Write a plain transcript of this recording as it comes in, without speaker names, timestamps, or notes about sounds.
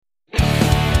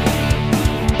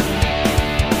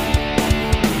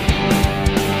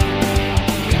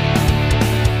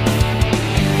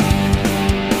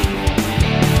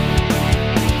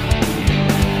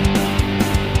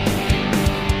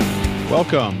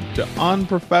Welcome to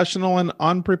Unprofessional and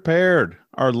Unprepared,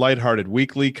 our lighthearted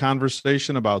weekly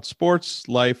conversation about sports,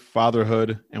 life,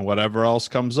 fatherhood, and whatever else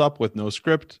comes up with no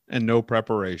script and no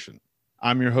preparation.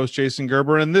 I'm your host, Jason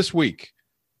Gerber, and this week,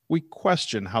 we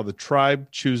question how the Tribe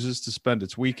chooses to spend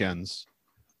its weekends,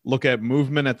 look at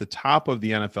movement at the top of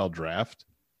the NFL draft,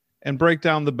 and break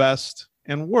down the best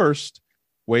and worst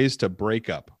ways to break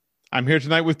up. I'm here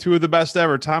tonight with two of the best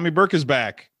ever. Tommy Burke is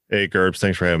back. Hey, Gerbs.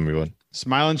 Thanks for having me, bud.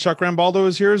 Smiling Chuck Rambaldo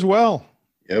is here as well.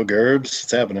 Yo, Gerbs.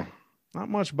 What's happening? Not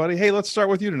much, buddy. Hey, let's start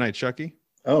with you tonight, Chucky.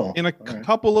 Oh. In a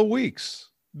couple of weeks,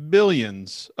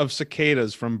 billions of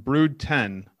cicadas from Brood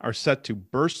 10 are set to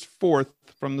burst forth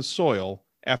from the soil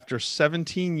after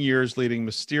 17 years leading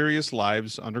mysterious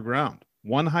lives underground.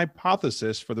 One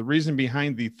hypothesis for the reason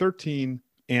behind the 13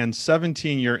 and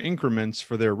 17-year increments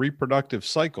for their reproductive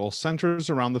cycle centers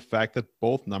around the fact that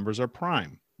both numbers are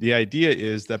prime. The idea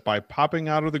is that by popping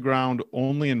out of the ground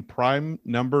only in prime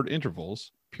numbered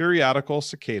intervals, periodical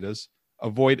cicadas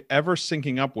avoid ever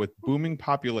syncing up with booming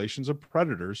populations of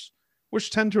predators,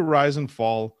 which tend to rise and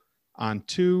fall on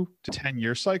 2 to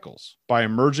 10-year cycles. By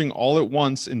emerging all at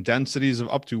once in densities of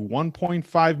up to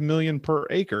 1.5 million per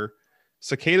acre,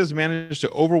 cicadas manage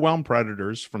to overwhelm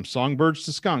predators from songbirds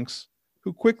to skunks,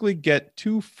 who quickly get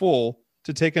too full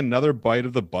to take another bite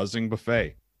of the buzzing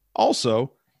buffet.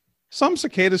 Also, some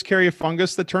cicadas carry a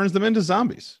fungus that turns them into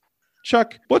zombies.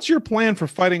 Chuck, what's your plan for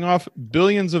fighting off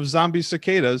billions of zombie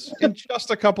cicadas in just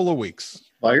a couple of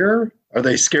weeks? Fire? Are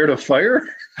they scared of fire?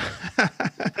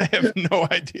 I have no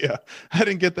idea. I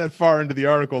didn't get that far into the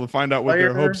article to find out what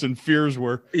their hopes and fears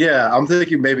were. Yeah, I'm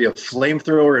thinking maybe a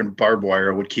flamethrower and barbed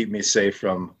wire would keep me safe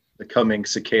from the coming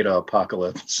cicada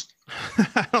apocalypse.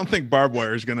 I don't think barbed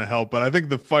wire is going to help, but I think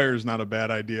the fire is not a bad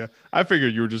idea. I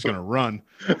figured you were just going to run.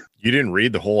 You didn't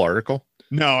read the whole article?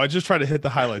 No, I just tried to hit the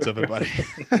highlights of it, buddy.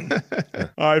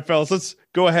 All right, fellas, let's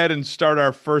go ahead and start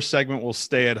our first segment. We'll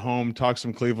stay at home, talk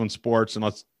some Cleveland sports, and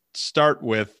let's start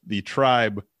with the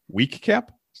Tribe week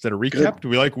cap. Instead of recap, Good. Do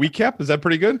we like week cap? Is that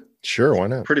pretty good? Sure, why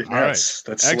not? Pretty All right. nice.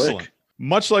 That's Excellent. slick.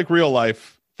 Much like real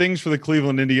life, things for the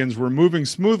Cleveland Indians were moving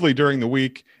smoothly during the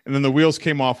week, and then the wheels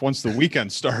came off once the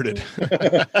weekend started.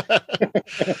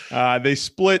 They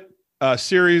split a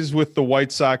series with the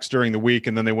White Sox during the week,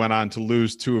 and then they went on to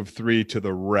lose 2 of 3 to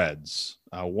the Reds.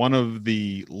 One of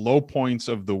the low points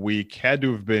of the week had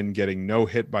to have been getting no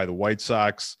hit by the White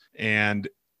Sox, and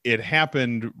it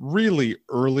happened really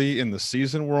early in the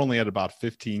season. We're only at about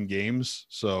 15 games,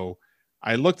 so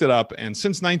I looked it up, and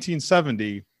since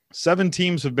 1970, 7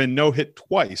 teams have been no-hit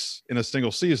twice in a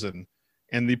single season,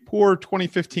 and the poor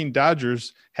 2015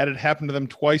 Dodgers had it happen to them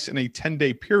twice in a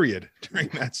 10-day period during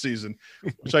that season,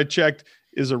 which I checked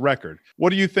is a record. What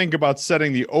do you think about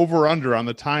setting the over-under on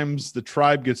the times the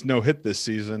Tribe gets no-hit this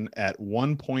season at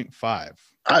 1.5?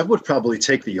 I would probably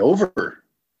take the over.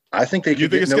 I think they could. You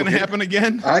think get it's going to happen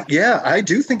again? Yeah, I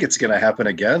do think it's going to happen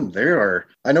again.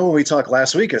 I know when we talked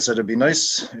last week, I said it'll be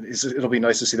nice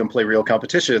to see them play real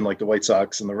competition like the White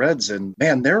Sox and the Reds. And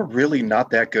man, they're really not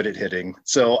that good at hitting.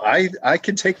 So I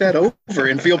could take that over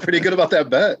and feel pretty good about that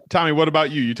bet. Tommy, what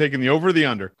about you? You taking the over or the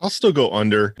under? I'll still go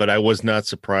under, but I was not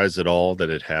surprised at all that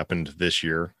it happened this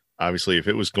year. Obviously, if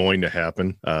it was going to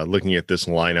happen, looking at this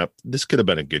lineup, this could have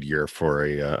been a good year for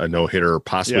a no-hitter,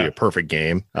 possibly a perfect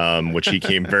game, which he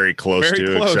came very close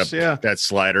except that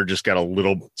slider just got a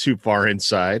little too far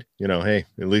inside. You know, hey,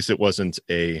 at least it wasn't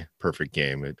a perfect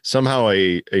game. Somehow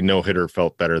a no-hitter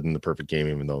felt better than the perfect game,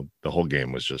 even though the whole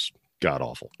game was just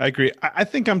god-awful. I agree. I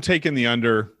think I'm taking the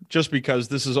under just because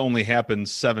this has only happened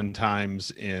 7 times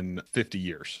in 50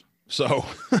 years. So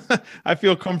I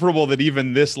feel comfortable that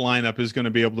even this lineup is going to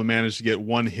be able to manage to get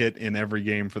 1 hit in every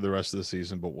game for the rest of the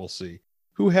season, but we'll see.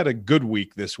 Who had a good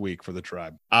week this week for the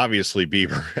Tribe? Obviously,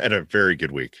 Bieber had a very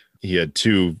good week. He had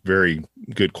 2 very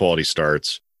good quality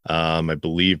starts. I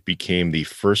believe became the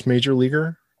first major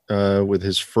leaguer with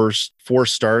his first 4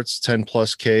 starts,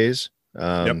 10-plus Ks.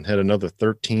 Had another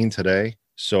 13 today.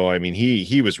 So, I mean,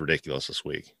 he was ridiculous this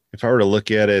week. If I were to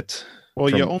look at it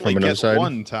you only get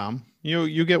 1, Tom.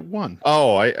 You get 1.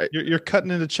 Oh, you're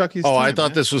cutting into Chucky's. Oh, time, I thought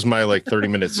man. This was my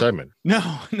 30-minute segment. No,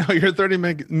 your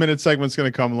 30-minute segment's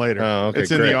going to come later. Oh, okay,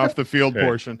 it's in the off the field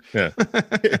portion. Yeah,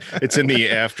 it's in the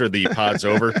after the pod's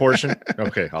over portion.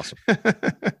 Okay, awesome.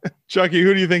 Chucky,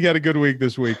 who do you think had a good week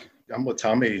this week? I'm with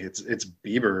Tommy. It's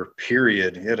Bieber.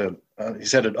 Period.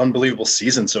 He's had an unbelievable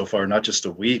season so far, not just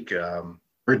a week.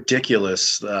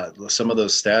 Ridiculous. Some of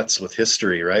those stats with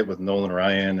history, right? With Nolan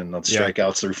Ryan and the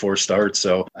strikeouts through 4 starts.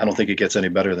 So I don't think it gets any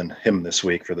better than him this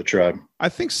week for the Tribe. I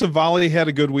think Savali had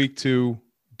a good week too.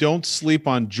 don't sleep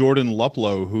on Jordan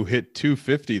Luplow, who hit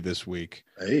 250 this week,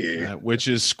 which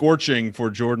is scorching for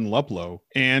Jordan Luplow.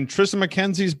 And Tristan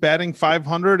McKenzie's batting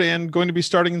 500 and going to be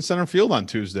starting in center field on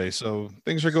Tuesday. So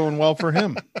things are going well for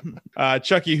him.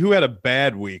 Chucky, who had a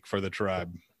bad week for the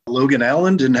Tribe? Logan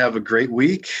Allen didn't have a great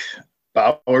week.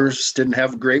 Bowers didn't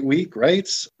have a great week, right?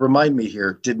 Remind me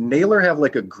here. Did Naylor have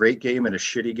like a great game and a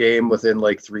shitty game within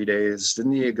like 3 days?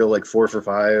 Didn't he go like 4 for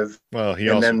 5? Well,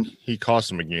 he cost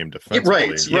him a game defensively.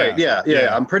 Right.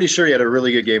 Yeah. I'm pretty sure he had a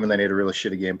really good game and then he had a really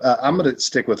shitty game. I'm going to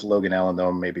stick with Logan Allen,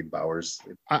 though, maybe Bowers.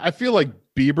 I feel like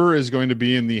Bieber is going to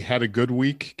be in the had a good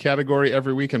week category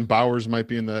every week, and Bowers might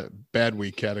be in the bad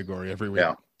week category every week.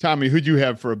 Yeah. Tommy, who'd you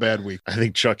have for a bad week? I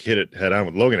think Chuck hit it head on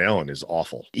with Logan Allen is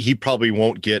awful. He probably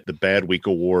won't get the bad week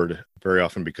award very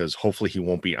often because hopefully he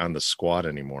won't be on the squad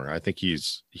anymore. I think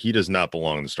he does not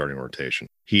belong in the starting rotation.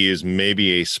 He is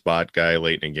maybe a spot guy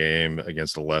late in a game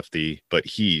against a lefty, but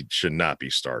he should not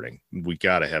be starting. We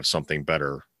got to have something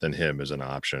better than him as an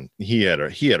option. He had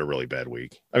a really bad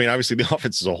week. I mean, obviously the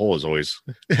offense as a whole is always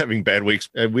having bad weeks.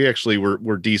 And we actually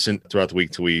were decent throughout the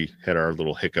week till we had our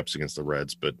little hiccups against the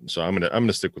Reds. But so I'm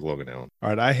gonna stick with Logan Allen. All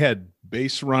right, I had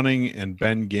base running and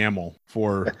Ben Gamel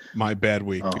for my bad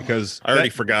week because I already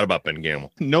forgot about Ben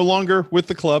Gamel. No longer with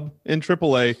the club in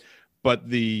AAA, but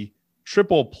the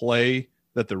triple play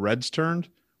that the Reds turned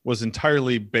was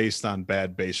entirely based on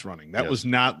bad base running. That was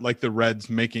not like the Reds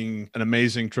making an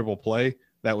amazing triple play.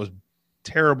 That was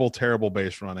terrible, terrible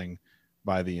base running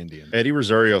by the Indians. Eddie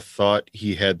Rosario thought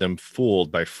he had them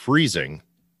fooled by freezing.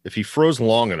 If he froze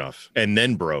long enough and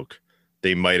then broke,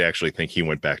 they might actually think he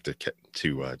went back to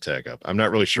tag up. I'm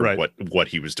not really sure what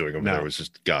he was doing over there. It was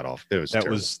just god off. That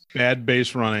terrible. Was bad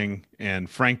base running, and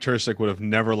Frank Tursick would have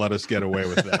never let us get away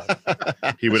with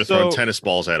that. He would have thrown tennis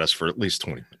balls at us for at least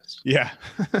 20 minutes. Yeah.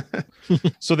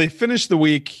 So they finished the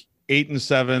week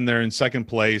 8-7. They're in second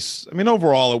place. I mean,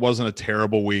 overall, it wasn't a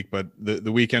terrible week, but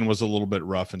the weekend was a little bit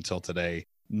rough until today.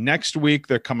 Next week,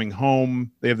 they're coming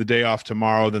home. They have the day off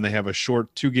tomorrow. Then they have a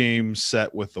short 2-game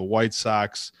set with the White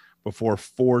Sox before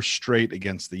 4 straight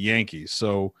against the Yankees.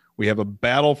 So we have a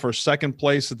battle for second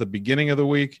place at the beginning of the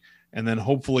week, and then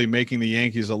hopefully making the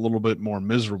Yankees a little bit more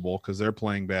miserable because they're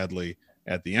playing badly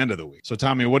at the end of the week. So,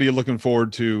 Tommy, what are you looking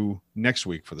forward to next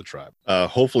week for the Tribe?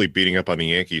 Hopefully beating up on the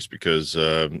Yankees because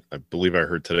I believe I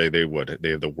heard today they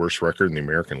have the worst record in the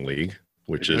American League,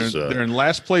 which they're in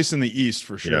last place in the East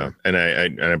for sure. Yeah, and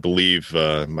I believe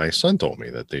my son told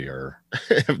me that they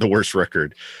have the worst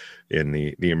record in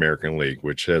the American League,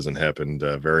 which hasn't happened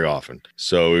very often.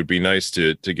 So it would be nice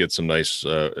to get some nice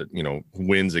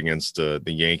wins against the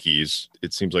Yankees.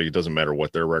 It seems like it doesn't matter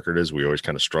what their record is. We always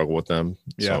kind of struggle with them.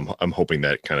 Yeah. So I'm hoping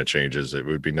that kind of changes. It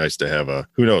would be nice to have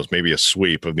who knows, maybe a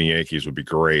sweep of the Yankees would be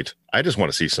great. I just want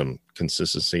to see some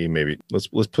consistency. Maybe let's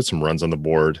put some runs on the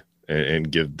board and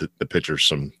give the pitchers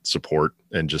some support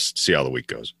and just see how the week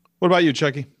goes. What about you,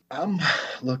 Chucky? I'm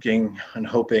looking and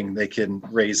hoping they can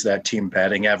raise that team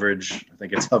batting average. I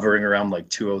think it's hovering around like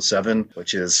 207,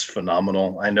 which is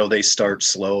phenomenal. I know they start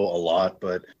slow a lot,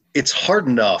 but it's hard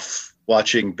enough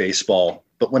watching baseball.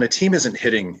 But when a team isn't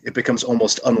hitting, it becomes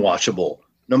almost unwatchable.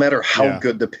 No matter how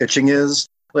good the pitching is,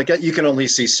 like you can only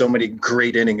see so many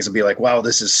great innings and be like, wow,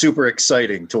 this is super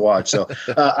exciting to watch. So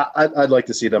I'd like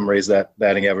to see them raise that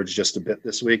batting average just a bit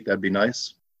this week. That'd be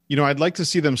nice. You know, I'd like to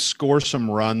see them score some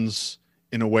runs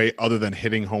in a way other than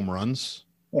hitting home runs.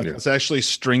 Okay. Let's actually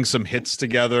string some hits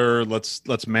together.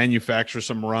 Let's manufacture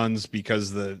some runs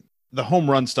because the home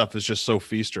run stuff is just so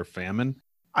feast or famine.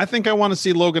 I think I want to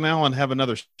see Logan Allen have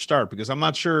another start because I'm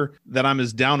not sure that I'm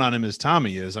as down on him as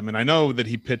Tommy is. I mean, I know that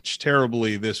he pitched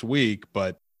terribly this week,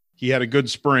 but he had a good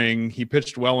spring. He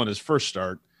pitched well in his first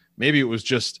start. Maybe it was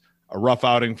just a rough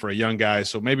outing for a young guy.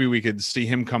 So maybe we could see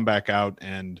him come back out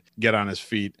and get on his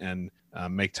feet and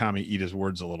make Tommy eat his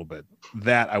words a little bit.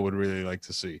 That I would really like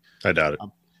to see. I doubt it.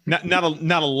 Not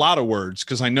a lot of words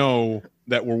because I know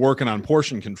that we're working on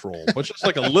portion control, but just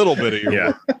like a little bit of your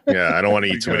word. Yeah, I don't want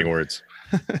to eat too many words.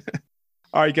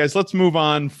 All right, guys, let's move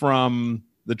on from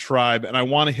the Tribe. And I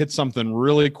want to hit something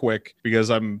really quick because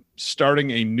I'm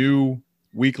starting a new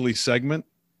weekly segment,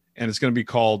 and it's going to be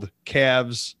called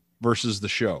Cavs versus the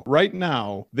Show. Right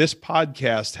now, this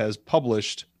podcast has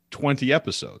published 20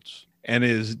 episodes and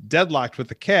is deadlocked with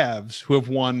the Cavs, who have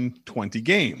won 20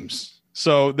 games.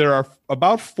 So there are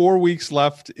about 4 weeks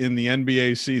left in the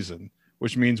NBA season,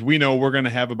 which means we know we're going to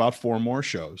have about 4 more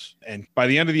shows. And by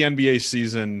the end of the NBA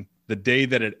season, the day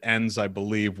that it ends, I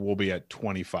believe, we'll be at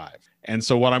 25. And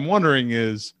so what I'm wondering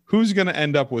is, who's going to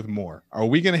end up with more? Are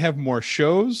we going to have more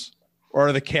shows, or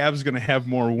are the Cavs going to have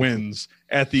more wins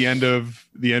at the end of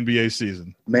the NBA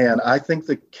season? Man, I think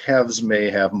the Cavs may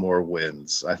have more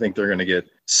wins. I think they're going to get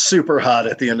super hot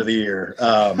at the end of the year.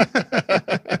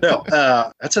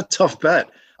 That's a tough bet.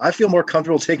 I feel more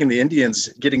comfortable taking the Indians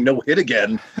getting no hit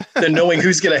again than knowing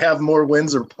who's going to have more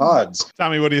wins or pods.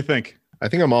 Tommy, what do you think? I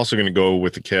think I'm also going to go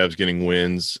with the Cavs getting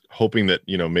wins, hoping that,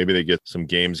 maybe they get some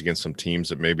games against some teams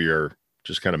that maybe are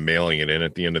just kind of mailing it in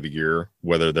at the end of the year,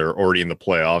 whether they're already in the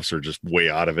playoffs or just way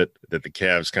out of it, that the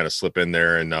Cavs kind of slip in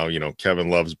there. And now, Kevin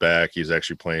Love's back. He's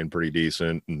actually playing pretty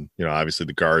decent. And, obviously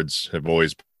the guards have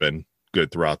always been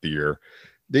good throughout the year.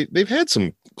 They've had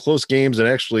some close games and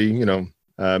actually,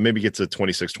 maybe get to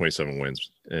 26, 27 wins,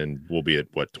 and we'll be at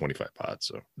 25 pods.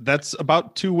 So that's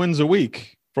about 2 wins a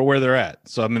week for where they're at.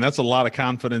 So, I mean, that's a lot of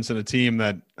confidence in a team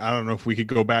that I don't know if we could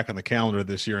go back on the calendar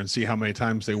this year and see how many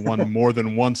times they won more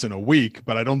than once in a week,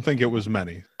 but I don't think it was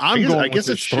many. I guess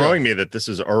it's throwing me that this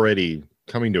is already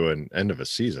coming to an end of a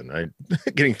season. I'm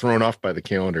getting thrown off by the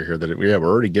calendar here that we're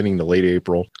already getting to late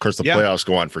April. Of course, the playoffs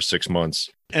go on for 6 months.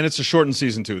 And it's a shortened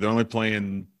season too. They're only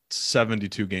playing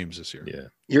 72 games this year. Yeah.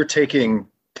 You're taking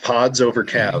pods over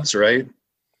Cavs, right?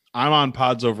 I'm on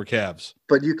pods over Cavs.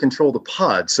 But you control the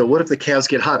pod. So what if the Cavs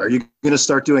get hot? Are you going to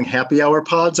start doing happy hour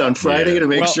pods on Friday to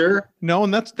make sure? No,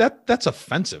 and that's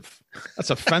offensive. That's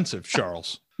offensive,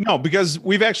 Charles. No, because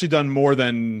we've actually done more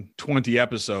than 20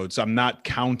 episodes. I'm not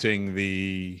counting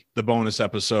the bonus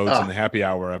episodes and the happy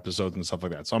hour episodes and stuff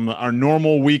like that. So our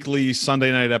normal weekly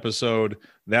Sunday night episode,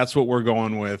 that's what we're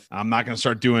going with. I'm not going to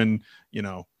start doing,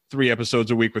 3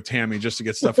 episodes a week with Tammy just to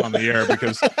get stuff on the air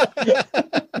because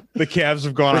the Cavs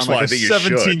have gone on like a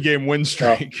 17-game win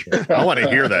streak. I want to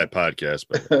hear that podcast.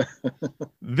 But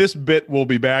this bit will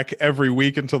be back every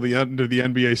week until the end of the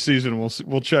NBA season.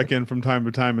 We'll check in from time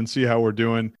to time and see how we're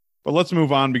doing. But let's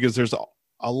move on because there's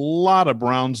a lot of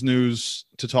Browns news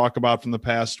to talk about from the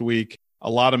past week. A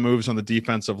lot of moves on the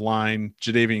defensive line.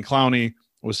 Jadeveon Clowney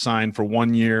was signed for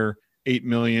 1 year, $8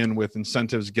 million with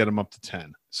incentives to get him up to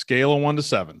 10. Scale of 1 to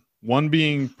 7. 1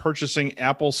 being purchasing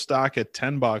Apple stock at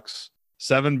 $10.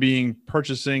 7 being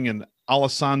purchasing an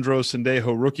Alessandro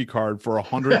Sendejo rookie card for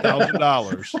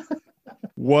 $100,000.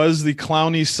 Was the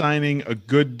Clowney signing a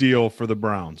good deal for the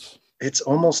Browns? It's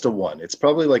almost a 1. It's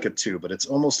probably like a 2, but it's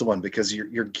almost a 1 because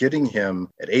you're getting him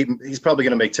at 8. He's probably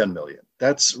going to make $10 million.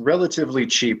 That's relatively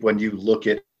cheap when you look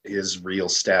at his real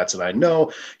stats. And I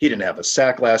know he didn't have a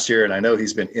sack last year, and I know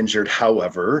he's been injured.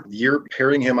 However, you're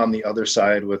pairing him on the other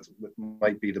side with what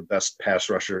might be the best pass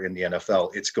rusher in the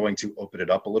NFL. It's going to open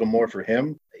it up a little more for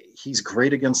him. He's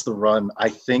great against the run. I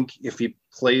think if he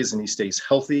plays and he stays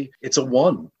healthy, it's a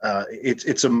 1.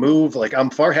 It's a move. Like,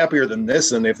 I'm far happier than this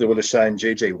than if they would have signed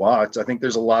J.J. Watt. I think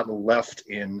there's a lot left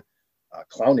in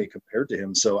Clowney compared to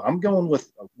him. So I'm going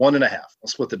with a 1.5. I'll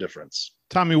split the difference.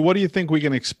 Tommy, what do you think we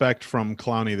can expect from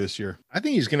Clowney this year? I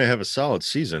think he's going to have a solid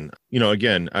season.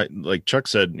 Again, like Chuck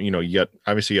said, you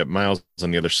got Miles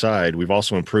on the other side. We've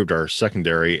also improved our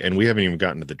secondary, and we haven't even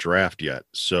gotten to the draft yet.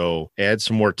 So add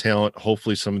some more talent.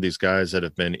 Hopefully some of these guys that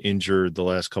have been injured the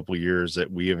last couple of years that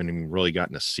we haven't even really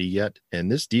gotten to see yet. And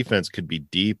this defense could be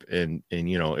deep. And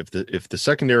if the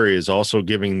secondary is also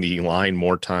giving the line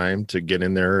more time to get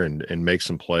in there and make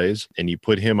some plays, and you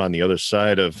put him on the other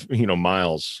side of,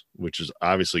 Miles, which is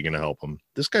obviously going to help him.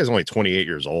 This guy's only 28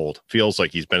 years old. Feels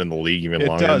like he's been in the league even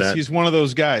longer than that. He's one of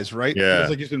those guys, right? Yeah. Feels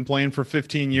like he's been playing for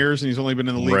 15 years and he's only been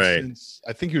in the league since,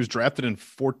 I think he was drafted in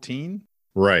 14.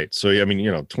 Right. So,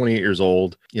 28 years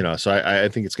old, so I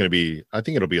think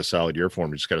it'll be a solid year for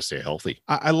him. You just got to stay healthy.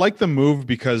 I like the move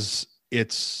because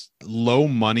it's low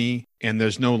money and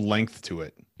there's no length to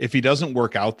it. If he doesn't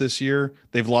work out this year,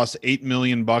 they've lost $8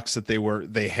 million that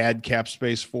they had cap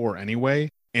space for anyway.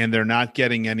 And they're not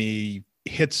getting any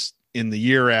hits in the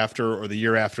year after or the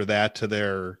year after that to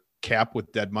their cap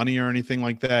with dead money or anything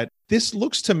like that. This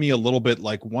looks to me a little bit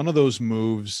like one of those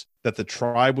moves that the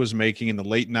Tribe was making in the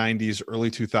late 90s,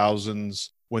 early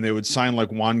 2000s, when they would sign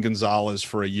like Juan Gonzalez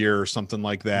for a year or something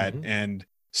like that and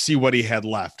see what he had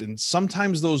left. And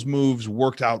sometimes those moves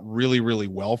worked out really, really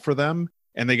well for them.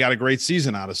 And they got a great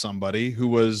season out of somebody who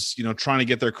was, trying to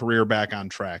get their career back on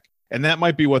track. And that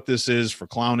might be what this is for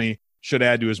Clowney. Should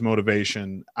add to his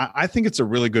motivation. I think it's a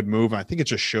really good move. I think it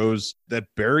just shows that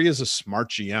Barry is a smart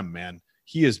GM, man.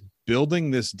 He is building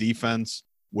this defense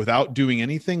without doing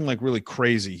anything like really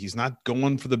crazy. He's not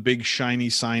going for the big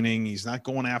shiny signing. He's not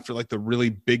going after like the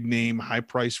really big name, high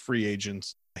price free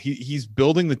agents. He's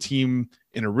building the team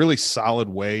in a really solid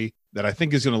way that I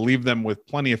think is going to leave them with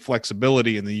plenty of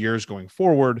flexibility in the years going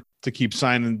forward to keep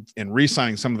signing and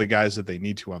re-signing some of the guys that they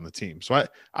need to on the team. So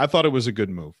I thought it was a good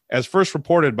move. As first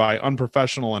reported by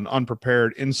unprofessional and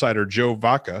unprepared insider Joe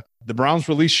Vaca, the Browns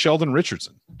released Sheldon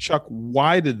Richardson. Chuck,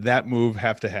 why did that move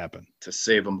have to happen? To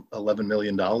save them $11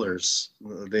 million,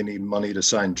 they need money to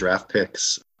sign draft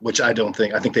picks, which I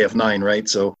think they have 9, right?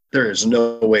 So there is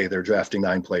no way they're drafting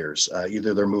 9 players.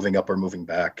 Either they're moving up or moving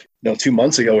back. 2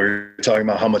 months ago, we were talking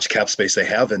about how much cap space they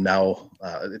have, and now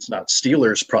it's not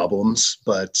Steelers problems,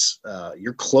 but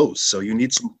you're close. So you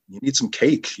need some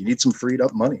cake. You need some freed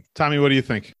up money. Tommy, what do you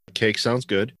think? Cake sounds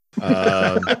good.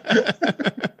 Yeah,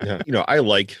 I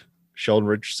like Sheldon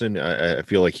Richardson. I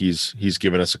feel like he's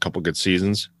given us a couple good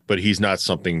seasons, but he's not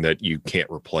something that you can't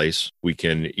replace. We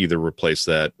can either replace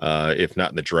that, if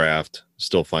not in the draft,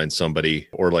 still find somebody,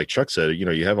 or like Chuck said,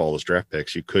 you have all those draft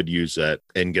picks. You could use that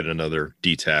and get another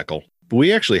D tackle. But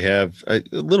we actually have a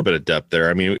little bit of depth there.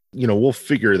 I mean, we'll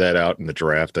figure that out in the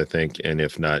draft, I think. And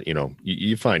if not,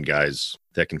 you find guys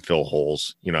that can fill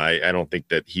holes. I don't think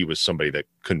that he was somebody that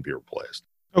couldn't be replaced.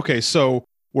 Okay, so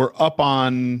we're up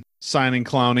on signing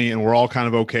Clowney, and we're all kind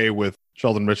of okay with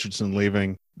Sheldon Richardson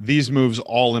leaving. These moves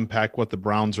all impact what the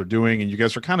Browns are doing, and you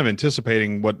guys are kind of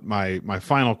anticipating what my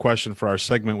final question for our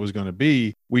segment was going to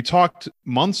be. We talked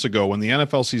months ago when the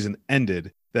NFL season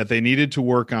ended that they needed to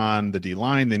work on the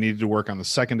D-line, they needed to work on the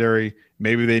secondary,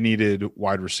 maybe they needed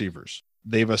wide receivers.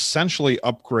 They've essentially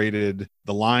upgraded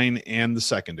the line and the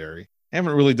secondary. They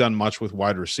haven't really done much with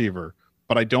wide receiver,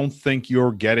 but I don't think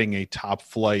you're getting a top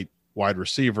flight wide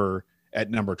receiver at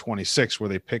number 26 where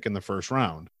they pick in the first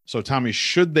round. So Tommy,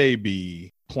 should they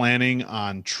be planning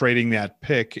on trading that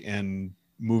pick and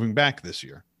moving back this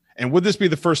year? And would this be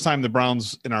the first time the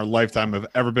Browns in our lifetime have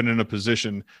ever been in a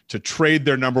position to trade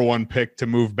their number 1 pick to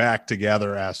move back to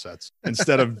gather assets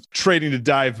instead of trading to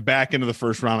dive back into the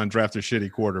first round and draft a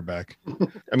shitty quarterback?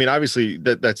 I mean, obviously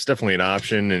that's definitely an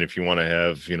option. And if you want to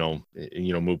have,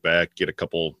 move back, get a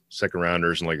couple second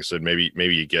rounders. And like I said, maybe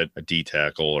you get a D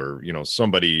tackle or,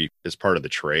 somebody as part of the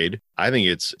trade. I think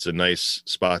it's a nice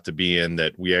spot to be in,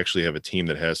 that we actually have a team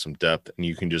that has some depth and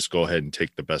you can just go ahead and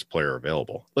take the best player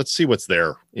available. Let's see what's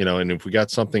there, and if we got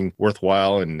something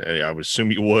worthwhile, and I would assume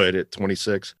you would at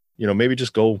 26, maybe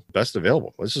just go best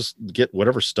available. Let's just get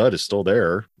whatever stud is still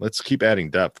there. Let's keep adding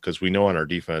depth, because we know on our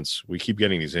defense, we keep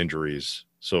getting these injuries.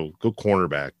 So go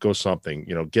cornerback, go something,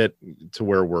 get to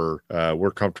where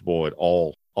we're comfortable at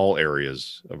all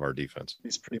areas of our defense.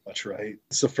 He's pretty much right.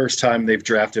 It's the first time they've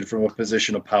drafted from a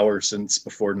position of power since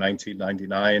before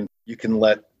 1999. You can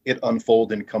let it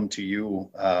unfold and come to you.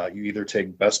 You either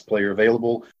take best player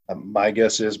available. My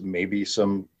guess is maybe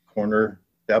some corner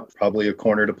depth, probably a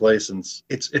corner to play, since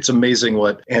it's amazing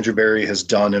what Andrew Berry has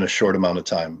done in a short amount of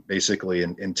time, basically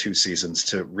in 2 seasons,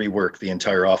 to rework the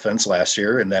entire offense last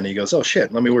year. And then he goes, oh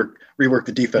shit, let me rework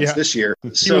the defense this year.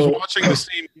 He was watching the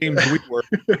same games we were.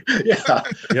 Yeah.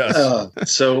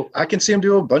 Yes. So I can see him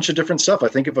do a bunch of different stuff. I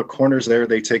think if a corner's there,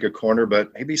 they take a corner,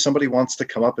 but maybe somebody wants to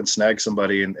come up and snag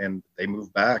somebody and they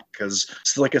move back. Because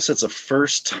like I said, it's the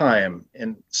first time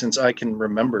since I can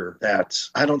remember that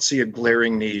I don't see a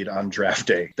glaring need on draft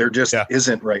day. There just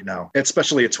isn't right now,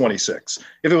 especially at 26.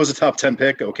 If it was a top 10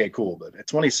 pick, okay, cool. But at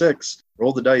 26,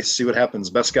 roll the dice, see what happens.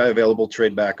 Best guy available,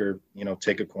 trade back, or,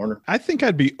 take a corner. I think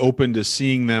I'd be open to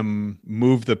seeing them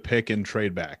move the pick and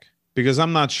trade back, because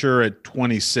I'm not sure at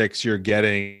 26 you're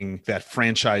getting that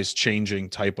franchise changing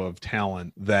type of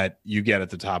talent that you get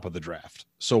at the top of the draft.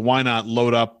 So why not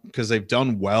load up, because they've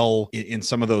done well in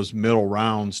some of those middle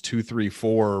rounds, 2, 3,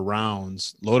 4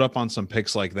 rounds, load up on some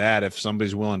picks like that if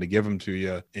somebody's willing to give them to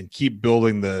you, and keep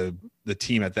building the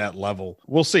team at that level.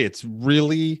 We'll see. It's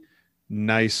really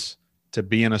nice to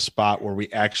be in a spot where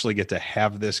we actually get to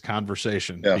have this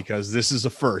conversation, because this is a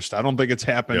first. I don't think it's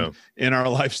happened in our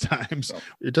lifetimes.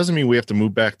 It doesn't mean we have to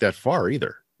move back that far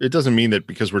either. It doesn't mean that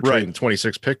because we're trading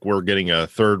 26 pick, we're getting a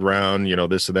third round,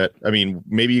 this and that. I mean,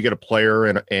 maybe you get a player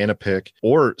and a pick,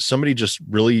 or somebody just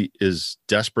really is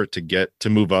desperate to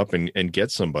move up and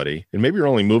get somebody. And maybe you're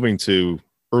only moving to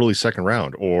early second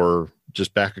round, or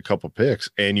just back a couple picks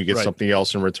and you get something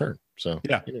else in return. So,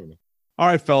 All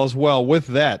right, fellas. Well, with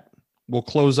that, we'll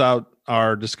close out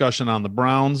our discussion on the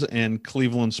Browns and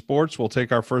Cleveland sports. We'll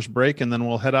take our first break and then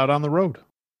we'll head out on the road.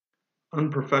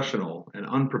 Unprofessional and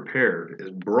Unprepared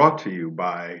is brought to you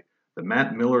by the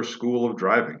Matt Miller School of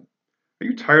Driving. Are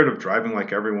you tired of driving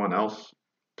like everyone else?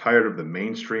 Tired of the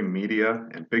mainstream media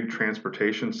and big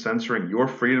transportation censoring your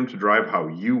freedom to drive how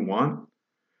you want?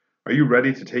 Are you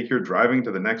ready to take your driving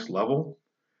to the next level?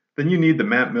 Then you need the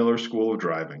Matt Miller School of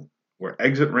Driving, where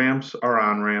exit ramps are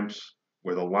on-ramps,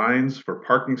 where the lines for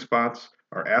parking spots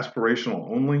are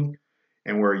aspirational only,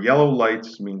 and where yellow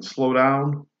lights mean slow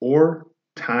down or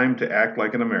time to act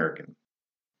like an American.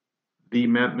 The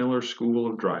Matt Miller School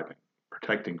of Driving,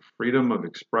 protecting freedom of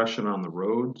expression on the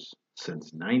roads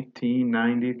since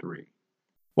 1993.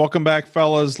 Welcome back,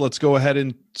 fellas. Let's go ahead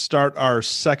and start our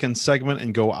second segment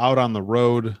and go out on the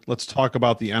road. Let's talk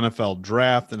about the NFL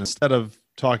draft. And instead of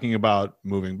talking about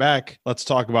moving back, let's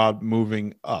talk about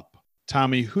moving up.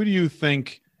 Tommy, who do you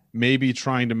think may be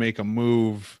trying to make a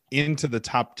move into the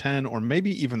top 10 or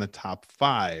maybe even the top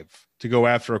 5 to go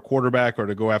after a quarterback or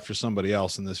to go after somebody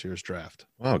else in this year's draft?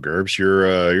 Wow, Gerbs,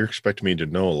 you're expecting me to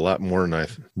know a lot more than I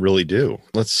really do.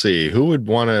 Let's see. Who would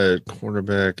want a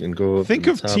quarterback and go? Think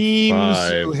of teams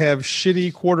who have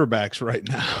shitty quarterbacks right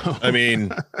now. I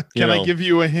mean, I give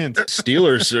you a hint?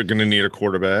 Steelers are going to need a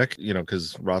quarterback,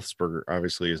 because Roethlisberger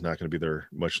obviously is not going to be there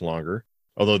much longer.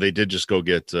 Although they did just go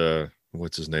get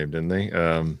what's his name, didn't they?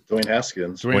 Dwayne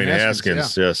Haskins. Dwayne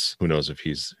Haskins, yeah. Yes. Who knows if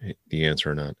he's the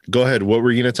answer or not. Go ahead. What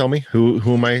were you going to tell me? Who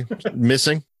am I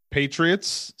missing?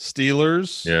 Patriots,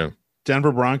 Steelers, yeah,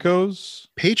 Denver Broncos.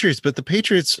 Patriots, but the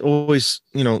Patriots always,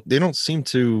 they don't seem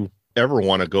to ever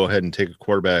want to go ahead and take a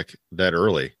quarterback that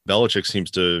early. Belichick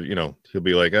seems to, he'll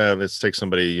be like, let's take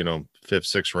somebody, 5th,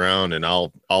 6th round, and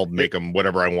I'll make them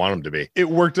whatever I want them to be. It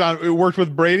worked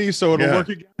with Brady, so it'll work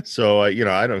again. So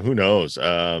who knows?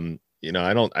 I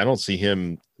don't see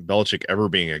Belichick ever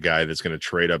being a guy that's going to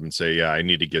trade up and say, yeah, I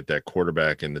need to get that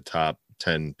quarterback in the top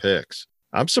 10 picks.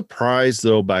 I'm surprised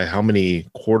though by how many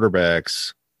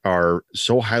quarterbacks are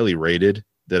so highly rated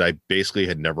that I basically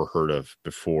had never heard of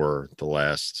before the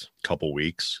last couple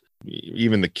weeks.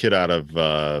 Even the kid out of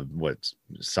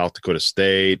South Dakota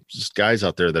State, just guys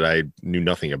out there that I knew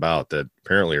nothing about that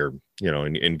apparently are,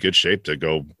 in good shape to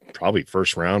go probably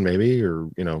first round maybe, or,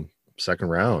 second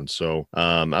round. So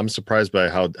I'm surprised by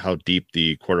how deep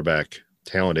the quarterback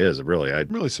talent is. I'm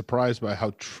really surprised by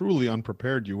how truly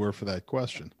unprepared you were for that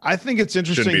question. I think it's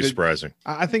interesting. Shouldn't be surprising.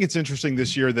 I think it's interesting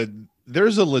this year that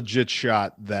there's a legit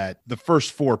shot that the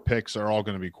first 4 picks are all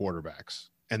going to be quarterbacks.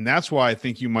 And that's why I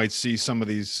think you might see some of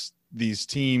these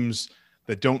teams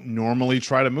that don't normally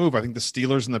try to move. I think the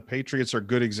Steelers and the Patriots are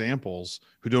good examples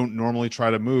who don't normally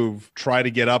try to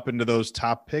get up into those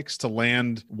top picks to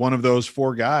land one of those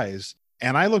 4 guys.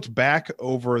 And I looked back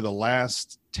over the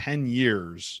last 10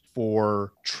 years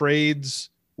for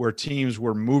trades where teams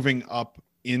were moving up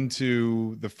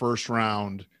into the first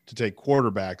round to take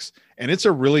quarterbacks. And it's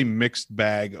a really mixed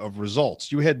bag of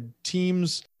results. You had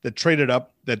teams that traded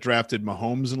up that drafted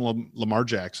Mahomes and Lamar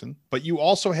Jackson, but you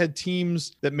also had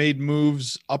teams that made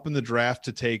moves up in the draft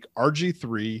to take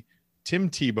RG3, Tim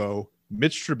Tebow,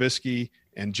 Mitch Trubisky,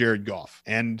 and Jared Goff.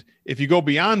 And if you go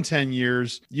beyond 10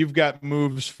 years, you've got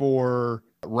moves for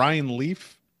Ryan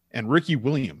Leaf and Ricky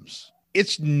Williams.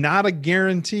 It's not a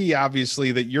guarantee,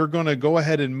 obviously, that you're going to go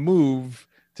ahead and move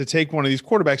to take one of these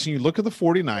quarterbacks. And you look at the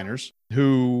 49ers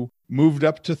who moved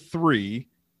up to 3,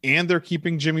 and they're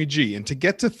keeping Jimmy G. And to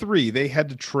get to 3, they had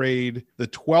to trade the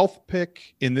 12th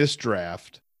pick in this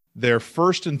draft, their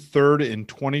 1st and 3rd in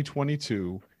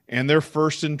 2022, and their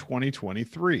 1st in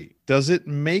 2023. Does it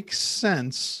make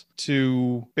sense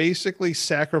to basically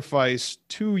sacrifice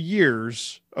 2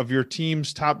 years of your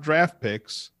team's top draft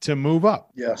picks to move up?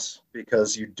 Yes,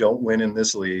 because you don't win in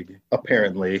this league,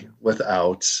 apparently,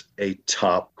 without a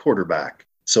top quarterback.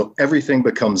 So everything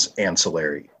becomes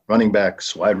ancillary. Running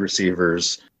backs, wide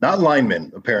receivers, not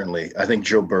linemen, apparently. I think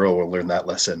Joe Burrow will learn that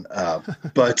lesson.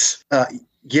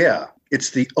 Yeah, it's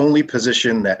the only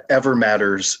position that ever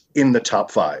matters in the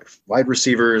top 5. Wide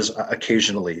receivers,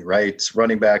 occasionally, right?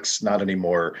 Running backs, not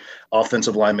anymore.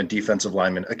 Offensive linemen, defensive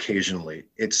linemen, occasionally.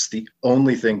 It's the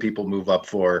only thing people move up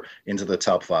for into the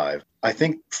top 5. I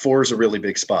think 4 is a really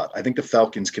big spot. I think the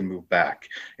Falcons can move back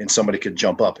and somebody could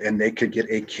jump up and they could get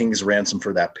a king's ransom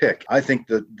for that pick. I think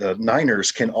the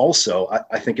Niners can also,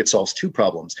 I think it solves 2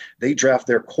 problems. They draft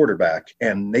their quarterback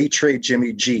and they trade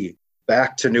Jimmy G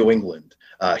back to New England.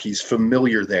 He's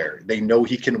familiar there. They know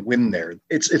he can win there.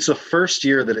 It's a first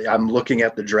year that I'm looking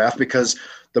at the draft because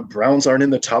the Browns aren't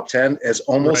in the top 10 as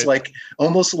almost like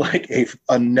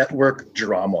a network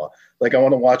drama. Like I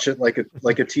want to watch it like a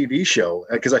TV show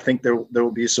because I think there will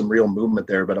be some real movement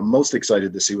there. But I'm most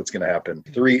excited to see what's going to happen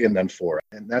 3 and then 4,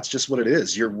 and that's just what it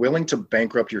is. You're willing to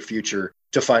bankrupt your future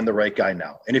to find the right guy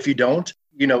now, and if you don't,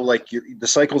 the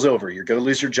cycle's over. You're going to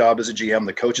lose your job as a GM.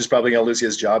 The coach is probably going to lose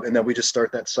his job. And then we just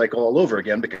start that cycle all over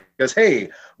again because, hey,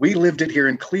 we lived it here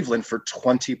in Cleveland for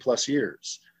 20 plus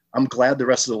years. I'm glad the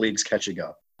rest of the league's catching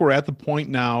up. We're at the point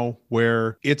now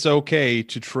where it's okay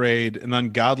to trade an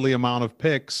ungodly amount of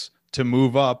picks to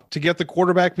move up to get the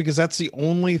quarterback because that's the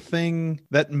only thing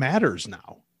that matters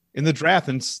now. in the draft.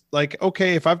 And it's like,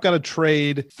 okay, if I've got to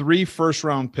trade 3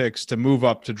 first-round picks to move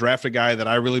up to draft a guy that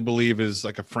I really believe is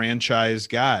like a franchise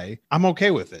guy, I'm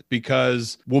okay with it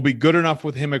because we'll be good enough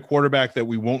with him at quarterback that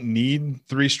we won't need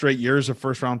 3 straight years of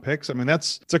first-round picks. I mean,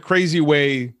 it's a crazy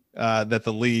way that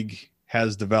the league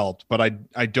has developed, but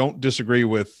I don't disagree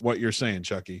with what you're saying,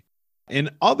 Chucky. In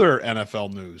other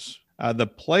NFL news, the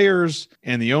players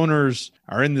and the owners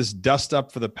are in this dust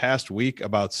up for the past week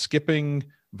about skipping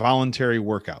voluntary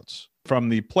workouts. From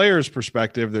the players'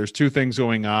 perspective, there's 2 things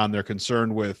going on. They're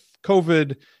concerned with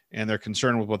COVID and they're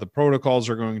concerned with what the protocols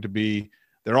are going to be.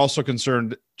 They're also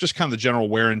concerned just kind of the general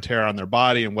wear and tear on their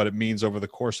body and what it means over the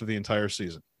course of the entire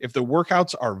season. If the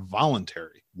workouts are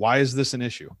voluntary, why is this an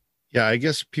issue? Yeah, I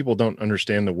guess people don't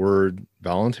understand the word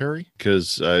voluntary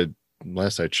because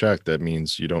last I checked, that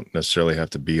means you don't necessarily have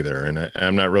to be there. And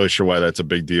I'm not really sure why that's a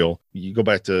big deal. You go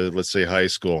back to, let's say, high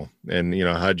school and,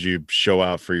 how'd you show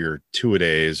out for your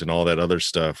two-a-days and all that other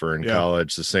stuff, or in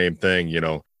college, the same thing, you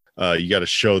got to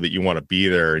show that you want to be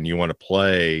there and you want to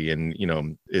play and,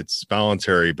 it's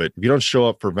voluntary. But if you don't show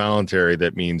up for voluntary,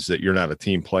 that means that you're not a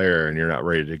team player and you're not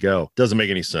ready to go. Doesn't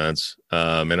make any sense.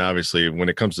 And obviously when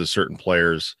it comes to certain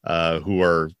players who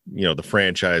are, the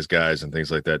franchise guys and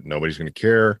things like that, nobody's going to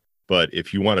care. But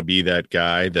if you want to be that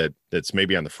guy that's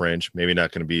maybe on the fringe, maybe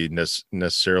not going to be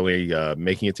necessarily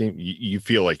making a team, you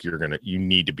feel like you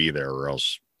need to be there or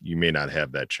else you may not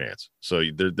have that chance. So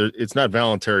it's not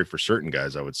voluntary for certain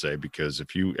guys, I would say, because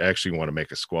if you actually want to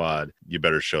make a squad, you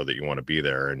better show that you want to be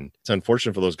there. And it's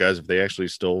unfortunate for those guys if they actually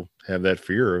still have that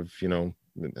fear of,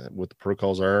 what the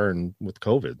protocols are and with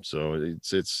COVID. So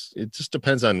it just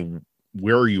depends on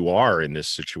where you are in this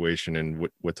situation and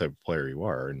what type of player you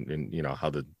are and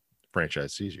how the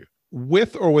franchise sees you.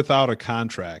 With or without a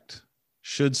contract,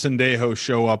 should Sendejo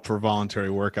show up for voluntary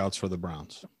workouts for the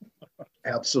Browns?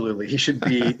 Absolutely. He should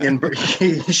be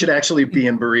he should actually be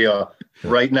in Berea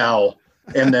right now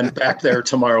and then back there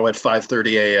tomorrow at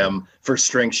 5:30 a.m. for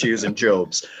strength shoes and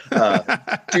Jobs.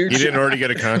 Dude, he didn't already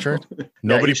get a contract?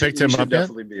 Nobody picked him up yet?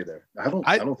 Definitely be there.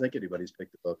 I don't think anybody's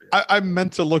picked him up yet. I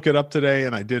meant to look it up today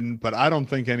and I didn't, but I don't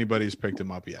think anybody's picked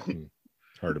him up yet.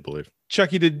 Hard to believe.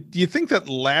 Chucky, do you think that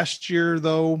last year,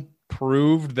 though,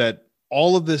 proved that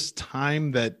all of this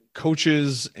time that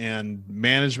coaches and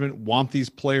management want these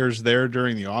players there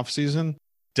during the offseason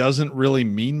doesn't really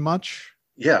mean much?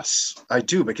 Yes, I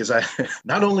do, because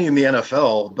not only in the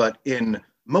NFL, but in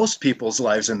most people's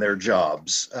lives and their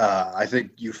jobs, I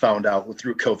think you found out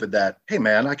through COVID that, hey,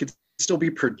 man, I could still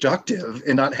be productive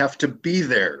and not have to be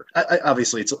there.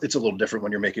 Obviously, it's a little different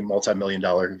when you're making multi-million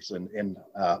dollars and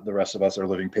the rest of us are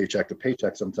living paycheck to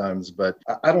paycheck sometimes, but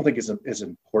I don't think it's as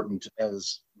important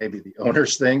as maybe the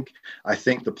owners think. I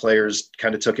think the players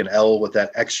kind of took an L with that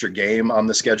extra game on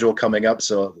the schedule coming up.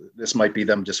 So this might be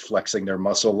them just flexing their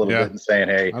muscle a little bit and saying,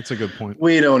 hey, that's a good point.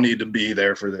 We don't need to be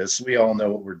there for this. We all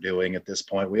know what we're doing at this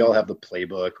point. We all have the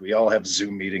playbook. We all have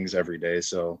Zoom meetings every day.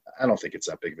 So I don't think it's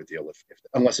that big of a deal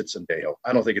unless it's Sendejo.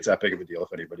 I don't think it's that big of a deal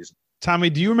if anybody's.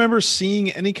 Tommy, do you remember seeing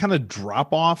any kind of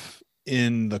drop off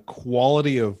in the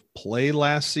quality of play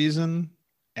last season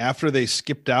after they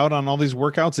skipped out on all these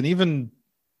workouts? And even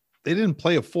they didn't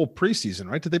play a full preseason,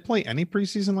 right? Did they play any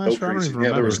preseason last year? I don't even remember.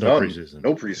 Yeah, there was no preseason.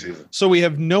 No preseason. So we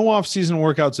have no off-season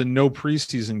workouts and no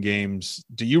preseason games.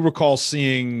 Do you recall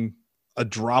seeing a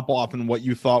drop off in what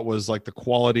you thought was like the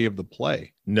quality of the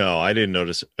play? No, I didn't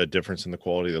notice a difference in the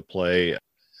quality of the play.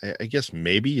 I guess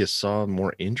maybe you saw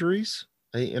more injuries.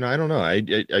 I don't know. I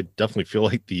definitely feel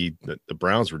like the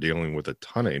Browns were dealing with a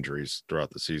ton of injuries throughout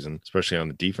the season, especially on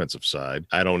the defensive side.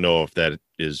 I don't know if that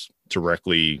is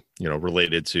directly,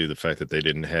 related to the fact that they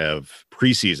didn't have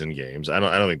preseason games. I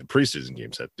don't think the preseason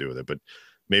games have to do with it, but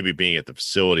maybe being at the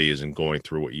facility isn't going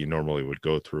through what you normally would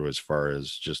go through as far as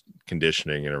just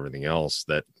conditioning and everything else,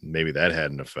 that maybe that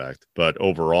had an effect. But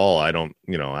overall, I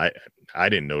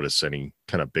didn't notice any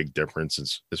kind of big difference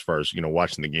as far as,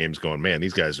 watching the games going, man,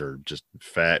 these guys are just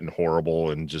fat and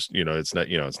horrible and just,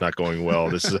 it's not going well.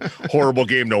 This is a horrible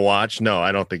game to watch. No,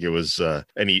 I don't think it was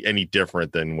any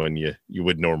different than when you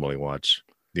would normally watch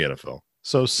the NFL.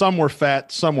 So some were fat,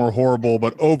 some were horrible,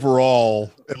 but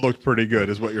overall it looked pretty good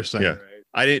is what you're saying. Yeah.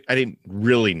 I didn't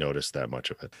really notice that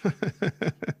much of it.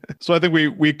 So I think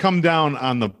we come down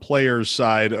on the players'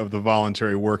 side of the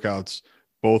voluntary workouts,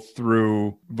 both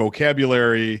through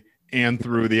vocabulary and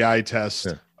through the eye test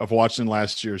of watching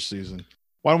last year's season.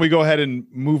 Why don't we go ahead and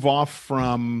move off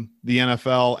from the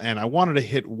NFL? And I wanted to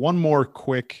hit one more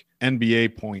quick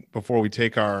NBA point before we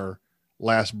take our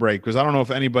last break, because I don't know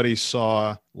if anybody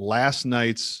saw last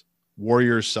night's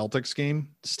Warriors-Celtics game.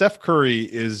 Steph Curry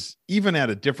is even at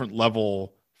a different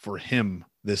level for him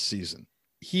this season.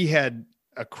 He had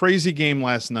a crazy game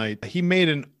last night. He made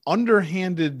an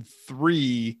underhanded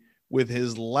three with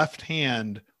his left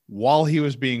hand while he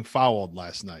was being fouled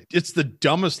last night. It's the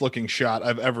dumbest looking shot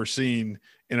I've ever seen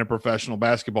in a professional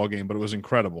basketball game, but it was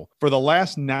incredible. For the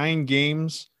last 9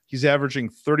 games, he's averaging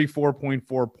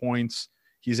 34.4 points.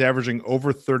 He's averaging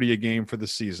over 30 a game for the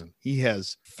season. He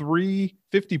has 3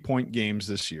 50-point games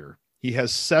this year. He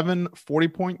has 7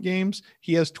 40-point games.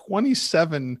 He has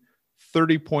 27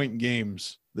 30-point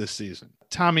games this season.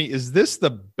 Tommy, is this the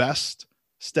best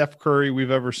Steph Curry we've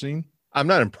ever seen? I'm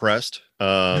not impressed.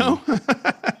 No?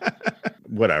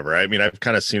 Whatever. I mean, I've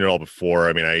kind of seen it all before.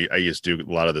 I mean, I used to do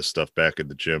a lot of this stuff back at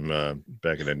the gym,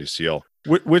 back in NDCL.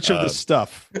 Which of the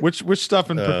stuff? Which stuff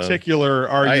in particular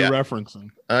are you referencing?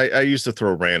 I used to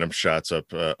throw random shots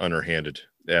up underhanded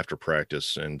after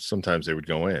practice, and sometimes they would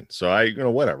go in. So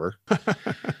whatever.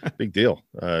 Big deal.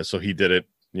 So he did it,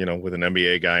 with an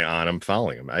NBA guy on him,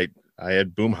 fouling him. I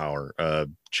had Boomhauer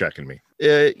checking me.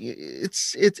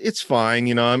 It's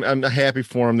fine. I'm happy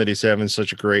for him that he's having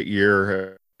such a great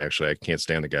year. Actually, I can't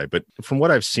stand the guy, but from what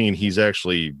I've seen, he's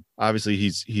actually, obviously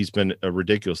he's been a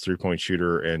ridiculous 3-point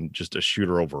shooter and just a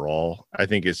shooter overall. I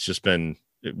think it's just been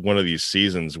one of these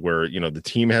seasons where, the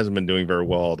team hasn't been doing very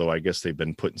well, although I guess they've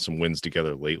been putting some wins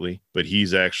together lately, but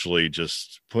he's actually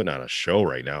just putting on a show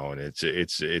right now. And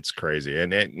it's crazy.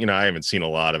 And I haven't seen a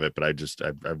lot of it, but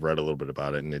I've read a little bit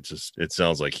about it, and it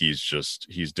sounds like he's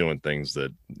doing things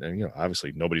that,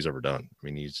 obviously nobody's ever done. I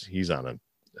mean, he's on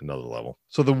another level.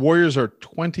 So the Warriors are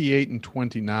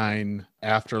 28-29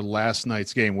 after last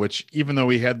night's game, which, even though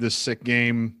we had this sick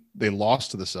game, they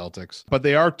lost to the Celtics, but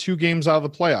they are 2 games out of the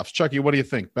playoffs. Chucky, what do you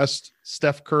think? Best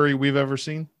Steph Curry we've ever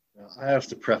seen? I have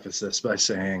to preface this by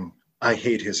saying I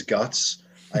hate his guts.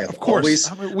 Of course,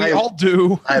 we all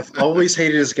do. I've always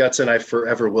hated his guts, and I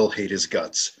forever will hate his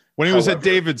guts. When he was at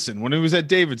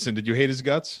Davidson, did you hate his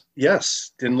guts?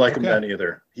 Yes. Didn't like him then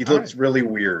either. He looked really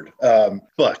weird.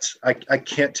 But I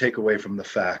can't take away from the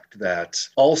fact that,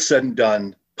 all said and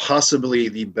done, possibly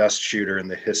the best shooter in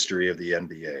the history of the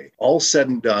NBA. All said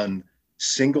and done,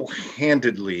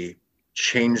 single-handedly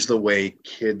changed the way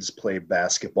kids play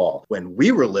basketball. When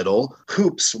we were little,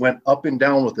 hoops went up and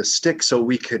down with a stick so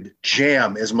we could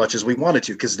jam as much as we wanted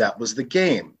to, because that was the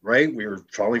game, right? We were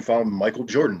probably following Michael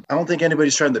Jordan. I don't think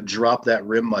anybody's trying to drop that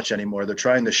rim much anymore. They're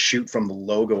trying to shoot from the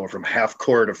logo or from half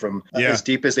court or from as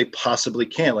deep as they possibly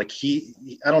can. Like I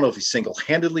don't know if he's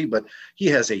single-handedly, but he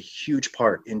has a huge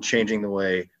part in changing the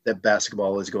way that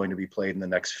basketball is going to be played in the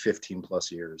next 15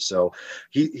 plus years. So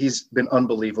he's been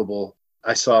unbelievable.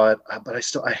 I saw it, but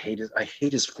I hate it. I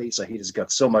hate his face. I hate his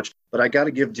guts so much. But I got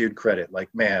to give dude credit.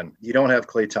 Like, man, you don't have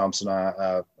Klay Thompson.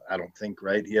 I don't think,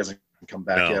 right? He hasn't come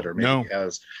back yet, or maybe he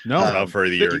has. Not for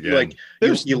the year again. Like,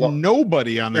 there's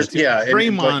nobody on this team. Yeah,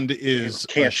 Draymond is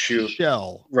can't shoot.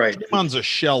 Shell. Right. Draymond's a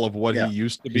shell of what he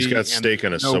used to be. He's got steak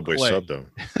in a Subway sub, though.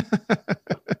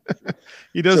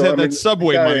 He does have that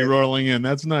Subway money rolling in.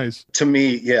 That's nice. To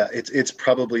me, yeah, it's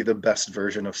probably the best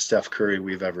version of Steph Curry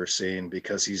we've ever seen,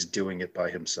 because he's doing it by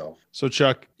himself. So,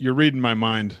 Chuck, you're reading my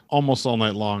mind almost all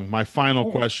night long. My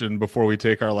final question before we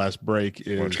take our last break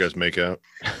is... Why don't you guys make out?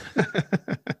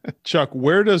 Chuck,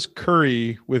 where does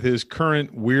Curry, with his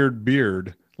current weird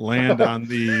beard, land on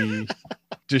the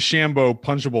DeChambeau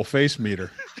punchable face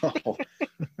meter? Oh,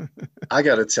 I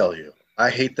got to tell you, I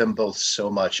hate them both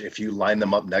so much. If you line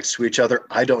them up next to each other,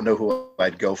 I don't know who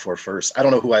I'd go for first. I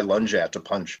don't know who I lunge at to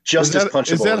punch. Just as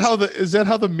punchable. Is that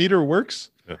how the meter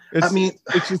works? Yeah.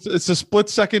 It's a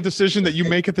split-second decision that you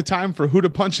make at the time for who to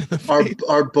punch in the face.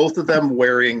 Are both of them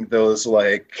wearing those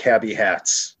like cabbie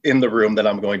hats in the room that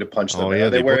I'm going to punch them? Are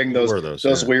they wearing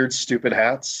those weird, stupid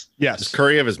hats? Yes. Does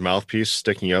Curry have his mouthpiece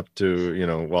sticking up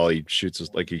to, while he shoots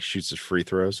his free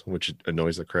throws, which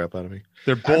annoys the crap out of me?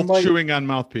 They're both chewing on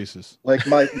mouthpieces. Like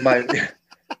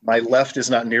my left is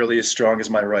not nearly as strong as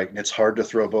my right, and it's hard to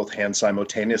throw both hands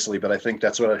simultaneously, but I think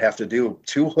that's what I'd have to do.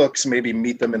 2 hooks, maybe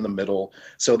meet them in the middle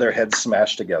so their heads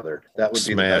smash together. That would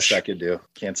be the best I could do.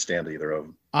 Can't stand either of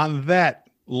them. On that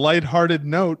lighthearted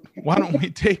note, why don't we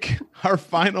take our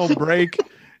final break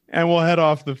and we'll head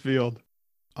off the field.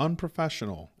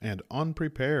 Unprofessional and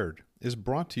Unprepared is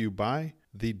brought to you by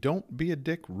the Don't Be a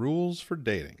Dick rules for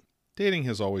dating. Dating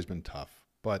has always been tough,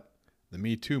 but the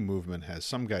Me Too movement has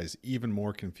some guys even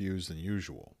more confused than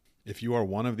usual. If you are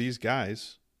one of these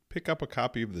guys, pick up a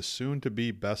copy of the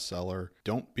soon-to-be bestseller,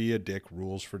 Don't Be a Dick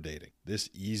Rules for Dating. This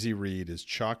easy read is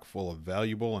chock full of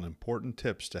valuable and important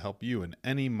tips to help you in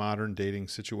any modern dating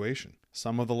situation.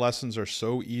 Some of the lessons are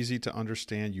so easy to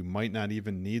understand you might not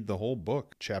even need the whole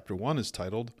book. Chapter 1 is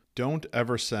titled, Don't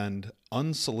Ever Send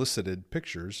Unsolicited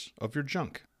Pictures of Your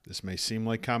Junk. This may seem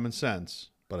like common sense,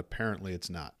 but apparently it's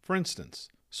not. For instance,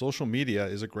 social media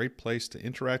is a great place to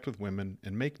interact with women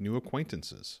and make new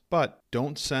acquaintances. But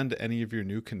don't send any of your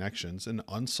new connections an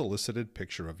unsolicited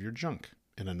picture of your junk.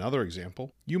 In another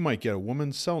example, you might get a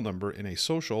woman's cell number in a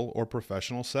social or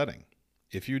professional setting.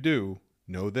 If you do,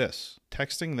 know this: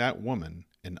 texting that woman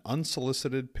an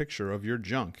unsolicited picture of your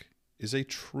junk is a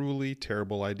truly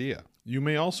terrible idea. You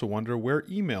may also wonder where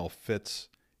email fits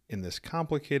in this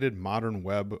complicated modern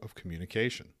web of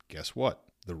communication. Guess what?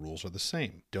 The rules are the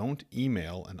same. Don't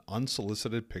email an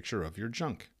unsolicited picture of your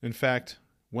junk. In fact,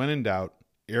 when in doubt,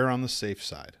 err on the safe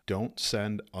side. Don't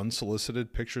send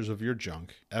unsolicited pictures of your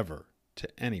junk ever to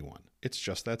anyone. It's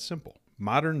just that simple.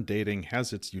 Modern dating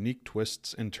has its unique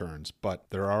twists and turns, but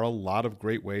there are a lot of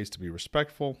great ways to be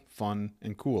respectful, fun,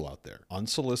 and cool out there.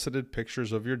 Unsolicited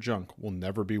pictures of your junk will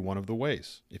never be one of the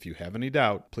ways. If you have any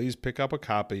doubt, please pick up a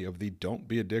copy of the Don't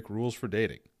Be a Dick Rules for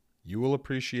Dating. You will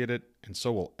appreciate it, and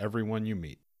so will everyone you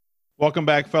meet. Welcome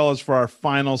back, fellas, for our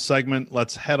final segment.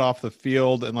 Let's head off the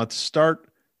field, and let's start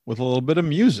with a little bit of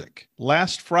music.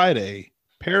 Last Friday,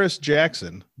 Paris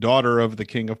Jackson, daughter of the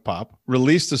King of Pop,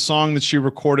 released a song that she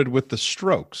recorded with the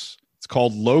Strokes. It's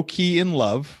called Low Key in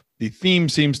Love. The theme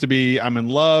seems to be I'm in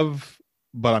love,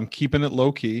 but I'm keeping it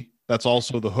low key. That's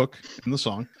also the hook in the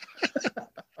song.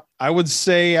 I would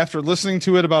say after listening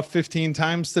to it about 15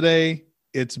 times today,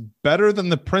 it's better than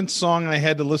the Prince song I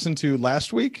had to listen to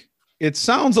last week. It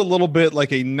sounds a little bit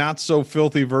like a not so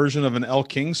filthy version of an Elle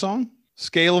King song.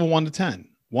 Scale of 1 to 10.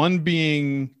 1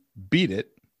 being Beat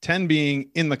It, 10 being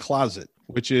In the Closet,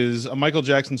 which is a Michael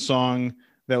Jackson song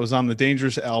that was on the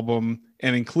Dangerous album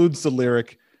and includes the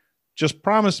lyric, just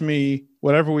promise me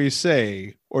whatever we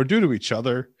say or do to each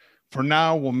other. For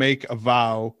now, we'll make a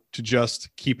vow to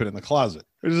just keep it in the closet.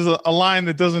 Which is a line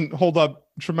that doesn't hold up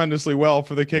tremendously well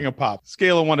for the King of Pop.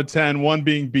 Scale of 1 to 10, 1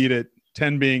 being Beat It,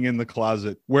 10 being In the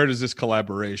Closet. Where does this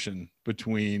collaboration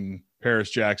between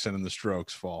Paris Jackson and the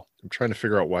Strokes fall? I'm trying to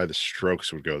figure out why the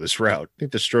Strokes would go this route. I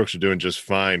think the Strokes are doing just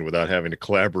fine without having to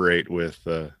collaborate with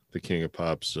the King of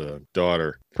Pop's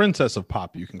daughter. Princess of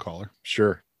Pop, you can call her.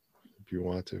 Sure, if you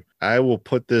want to. I will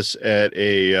put this at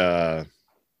a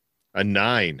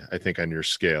 9, I think, on your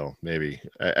scale, maybe.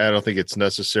 I don't think it's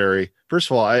necessary. First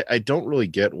of all, I don't really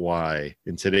get why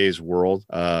in today's world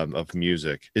of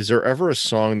music, is there ever a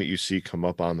song that you see come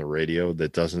up on the radio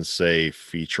that doesn't say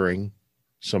featuring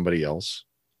somebody else?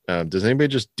 Does anybody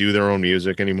just do their own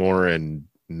music anymore and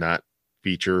not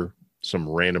feature some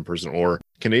random person? Or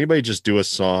can anybody just do a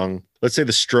song? Let's say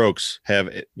the Strokes have,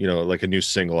 like a new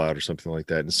single out or something like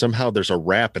that, and somehow there's a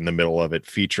rap in the middle of it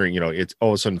featuring, it's all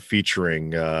of a sudden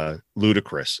featuring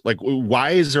Ludacris. Like,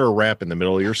 why is there a rap in the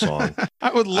middle of your song?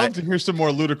 I would love to hear some more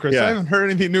Ludacris. Yeah. I haven't heard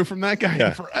anything new from that guy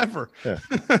in forever. Yeah.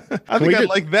 I think I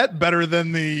like that better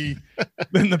than the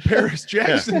Paris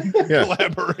Jackson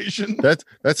collaboration.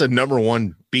 That's a number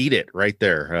one Beat It right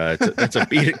there. That's a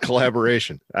Beat It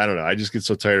collaboration. I don't know. I just get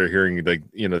so tired of hearing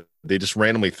they just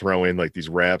randomly throw in like these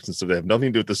raps and stuff that have nothing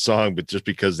to do with the song, but just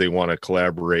because they want to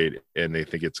collaborate and they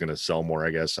think it's going to sell more, I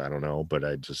guess. I don't know, but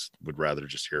I just would rather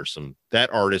just hear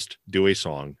that artist do a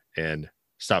song and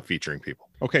stop featuring people.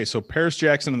 Okay, so Paris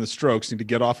Jackson and the Strokes need to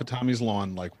get off of Tommy's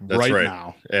lawn right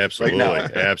now. Absolutely.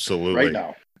 Right now. Absolutely. Right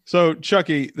now. So,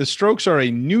 Chucky, the Strokes are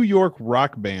a New York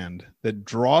rock band that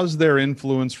draws their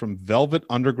influence from Velvet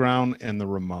Underground and the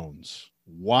Ramones.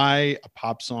 Why a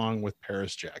pop song with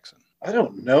Paris Jackson? I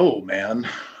don't know, man.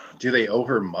 Do they owe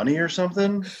her money or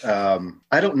something?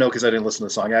 I don't know because I didn't listen to the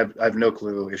song. I have no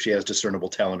clue if she has discernible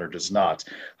talent or does not.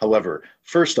 However,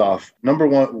 first off, number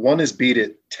one is Beat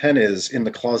It, 10 is In the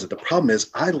Closet. The problem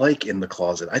is I like In the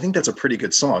Closet. I think that's a pretty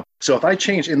good song. So if I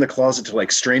change In the Closet to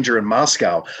like Stranger in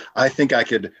Moscow, I think I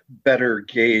could better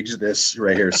gauge this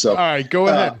right here. So all right, go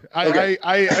ahead. Okay.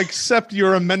 I accept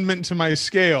your amendment to my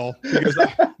scale. Because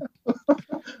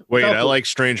Wait, I like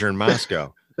Stranger in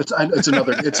Moscow. It's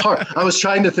another. It's hard. I was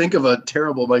trying to think of a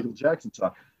terrible Michael Jackson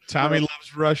song. Tommy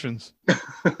loves Russians.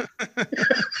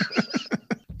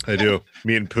 I do.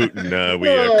 Me and Putin, we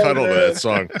cuddle to that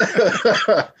song.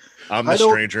 I'm the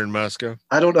Stranger in Moscow.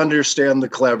 I don't understand the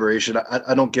collaboration.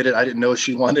 I don't get it. I didn't know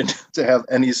she wanted to have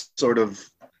any sort of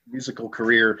musical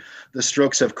career. The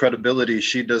Strokes have credibility.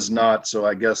 She does not. So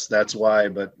I guess that's why.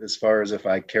 But as far as if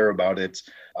I care about it,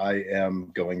 I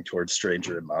am going towards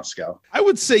Stranger in Moscow. I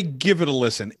would say give it a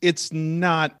listen. It's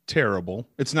not terrible.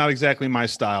 It's not exactly my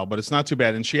style, but it's not too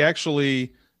bad. And she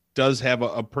actually does have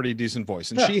a pretty decent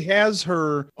voice. And she has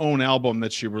her own album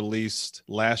that she released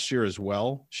last year as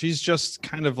well. She's just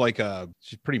kind of like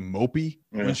she's pretty mopey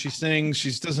when she sings.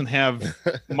 She doesn't have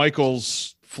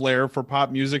Michael's flair for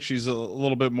pop music. She's a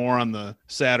little bit more on the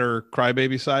sadder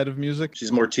crybaby side of music.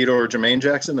 She's more Tito or Jermaine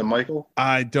Jackson than Michael.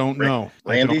 I don't know.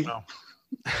 Randy? I don't know.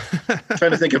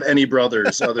 Trying to think of any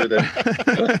brothers other than.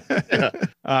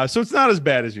 So it's not as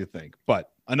bad as you think,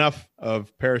 but enough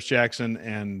of Paris Jackson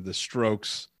and the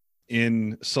Strokes.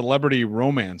 In celebrity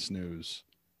romance news,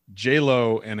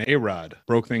 J-Lo and A-Rod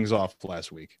broke things off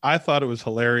last week. I thought it was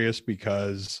hilarious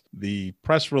because the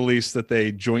press release that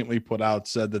they jointly put out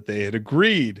said that they had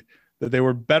agreed that they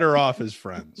were better off as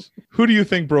friends. Who do you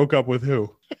think broke up with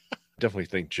who? Definitely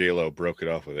think J-Lo broke it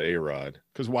off with A-Rod.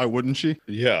 Because why wouldn't she?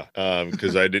 Yeah,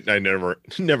 because I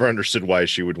never understood why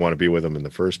she would want to be with him in the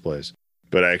first place.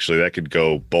 But actually, that could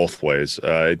go both ways.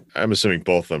 I'm assuming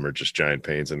both of them are just giant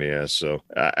pains in the ass. So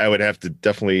I would have to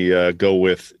definitely go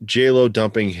with J-Lo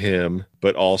dumping him,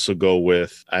 but also go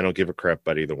with I don't give a crap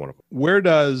about either one of them. Where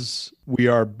does We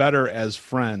Are Better as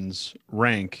Friends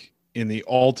rank in the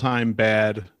all-time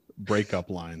bad breakup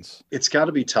lines? It's got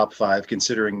to be top 5,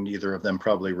 considering neither of them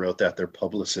probably wrote that. Their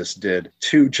publicist did.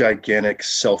 2 gigantic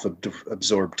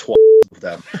self-absorbed twats of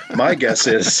them. My guess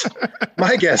is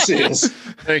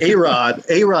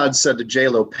A-Rod said to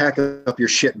J-Lo, pack up your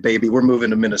shit, baby. We're moving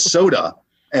to Minnesota.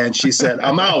 And she said,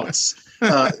 I'm out.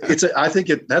 I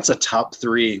think that's a top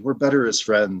 3. We're better as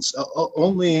friends.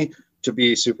 Only to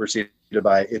be superseded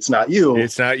by It's Not You.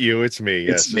 It's not you. It's me.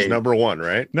 Yes, it's number 1,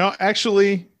 right? No,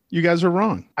 actually, you guys are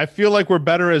wrong. I feel like We're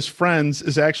Better as Friends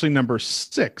is actually number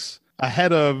 6.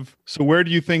 Ahead of So Where Do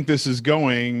You Think This Is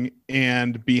Going?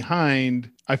 And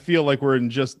behind I Feel Like We're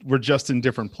just in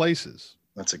different places.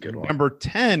 That's a good one. Number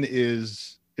 10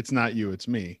 is It's Not You, It's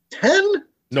Me. 10?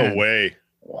 No way.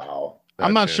 Wow.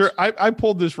 I'm not sure. I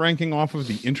pulled this ranking off of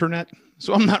the internet,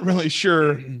 so I'm not really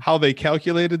sure how they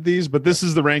calculated these, but this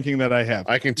is the ranking that I have.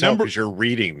 I can tell because you're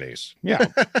reading these. Yeah,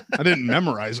 I didn't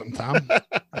memorize them,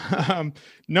 Tom.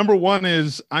 Number 1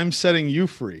 is I'm Setting You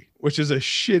Free, which is a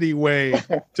shitty way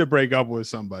to break up with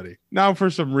somebody. Now for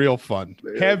some real fun.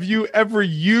 Have you ever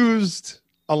used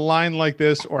a line like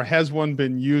this, or has one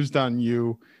been used on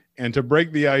you? And to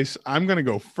break the ice, I'm going to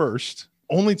go first.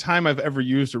 Only time I've ever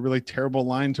used a really terrible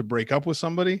line to break up with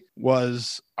somebody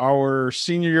was our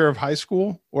senior year of high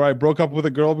school, where I broke up with a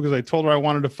girl because I told her I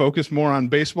wanted to focus more on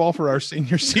baseball for our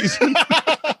senior season.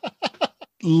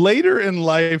 Later in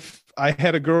life, I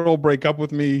had a girl break up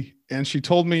with me, and she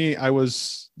told me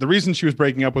the reason she was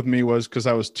breaking up with me was because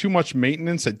I was too much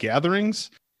maintenance at gatherings.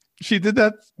 She did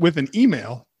that with an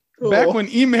email. Back when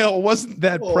email wasn't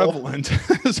that prevalent.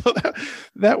 So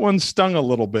that one stung a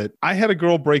little bit. I had a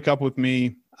girl break up with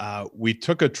me. We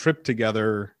took a trip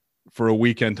together for a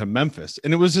weekend to Memphis,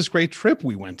 and it was this great trip.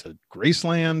 We went to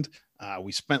Graceland.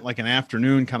 We spent like an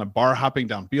afternoon kind of bar hopping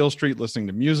down Beale Street, listening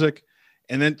to music.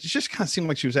 And then it just kind of seemed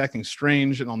like she was acting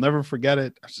strange, and I'll never forget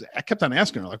it. I kept on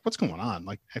asking her, like, what's going on?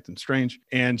 Like, acting strange.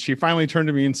 And she finally turned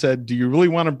to me and said, do you really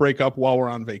want to break up while we're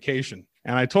on vacation?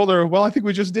 And I told her, well, I think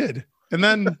we just did. And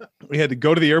then we had to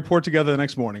go to the airport together the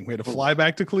next morning. We had to fly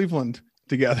back to Cleveland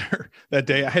together that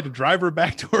day. I had to drive her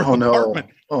back to her apartment.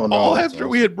 Oh, no. All after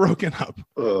we had broken up.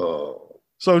 Oh.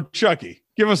 So, Chucky,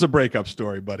 give us a breakup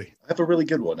story, buddy. I have a really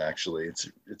good one, actually.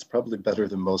 It's probably better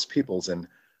than most people's, and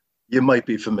you might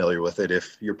be familiar with it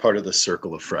if you're part of the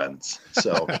circle of friends.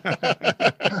 So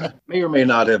may or may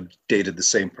not have dated the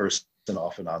same person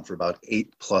off and on for about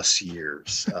 8+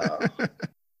 years.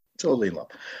 Totally in love.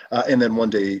 And then one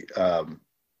day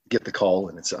get the call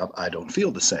and it's, I don't feel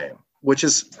the same, which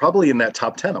is probably in that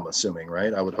top 10, I'm assuming,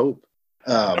 right? I would hope.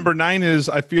 Number 9 is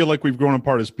I feel like we've grown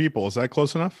apart as people. Is that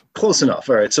close enough? Close enough.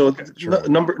 All right. So okay, sure.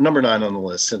 number 9 on the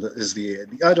list is the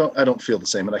I don't feel the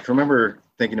same. And I can remember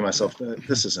thinking to myself,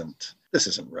 this isn't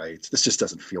right. This just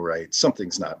doesn't feel right.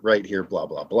 Something's not right here, blah,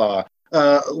 blah, blah.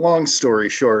 Long story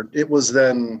short, it was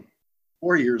then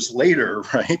 4 years later,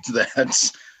 right,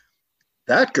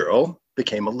 that girl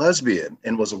became a lesbian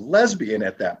and was a lesbian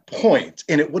at that point.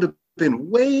 And it would have been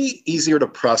way easier to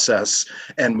process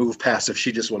and move past if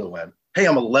she just would have went, hey,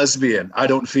 I'm a lesbian. I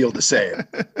don't feel the same.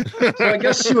 So I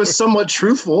guess she was somewhat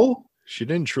truthful. She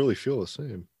didn't truly feel the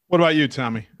same. What about you,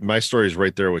 Tommy? My story is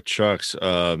right there with Chuck's.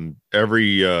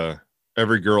 Every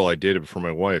girl I dated before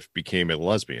my wife became a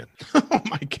lesbian. Oh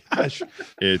my gosh.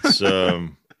 It's,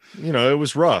 it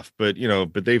was rough, but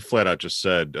they flat out just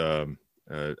said,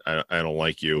 I don't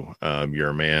like you. You're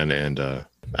a man. And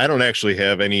I don't actually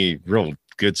have any real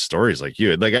good stories like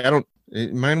you. Like,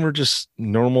 mine were just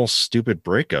normal, stupid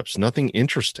breakups. Nothing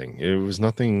interesting. It was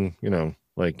nothing,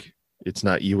 like It's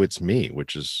Not You, It's Me,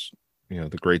 which is,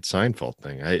 the great Seinfeld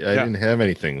thing. I didn't have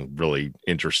anything really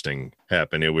interesting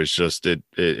happen. It was just, it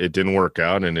didn't work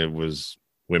out. And it was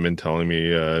women telling me,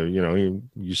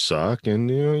 you suck, and,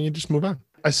 you just move on.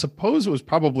 I suppose it was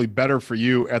probably better for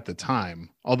you at the time,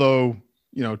 although,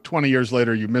 20 years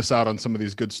later, you miss out on some of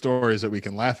these good stories that we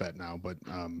can laugh at now. But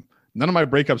none of my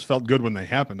breakups felt good when they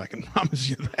happened. I can promise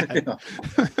you that.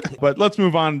 Yeah. But let's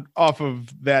move on off of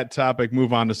that topic,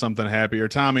 move on to something happier.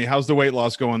 Tommy, how's the weight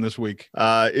loss going this week?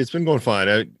 It's been going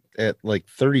fine. At like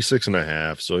 36 and a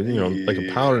half. So, like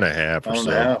a pound and a half or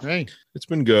so. Hey, it's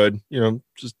been good,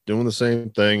 just doing the same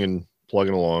thing and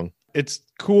plugging along. It's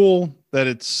cool that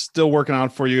it's still working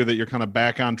out for you, that you're kind of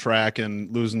back on track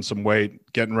and losing some weight,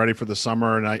 getting ready for the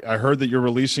summer. And I heard that you're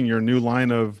releasing your new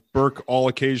line of Burke All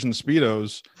Occasion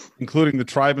Speedos, including the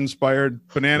tribe-inspired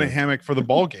banana hammock for the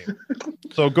ball game.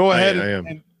 So go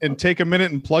ahead and take a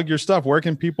minute and plug your stuff. Where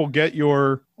can people get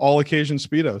your All Occasion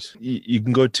Speedos? You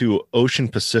can go to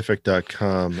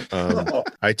oceanpacific.com.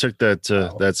 I took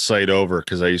that site over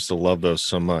because I used to love those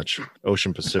so much.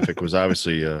 Ocean Pacific was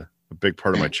obviously a big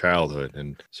part of my childhood.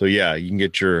 And so, yeah, you can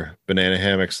get your banana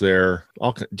hammocks there,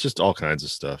 all kinds of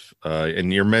stuff,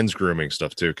 and your men's grooming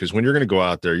stuff too. Because when you're going to go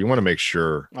out there, you want to make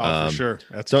sure. For sure.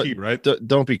 That's key, right?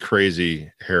 Don't be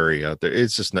crazy hairy out there.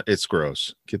 It's just it's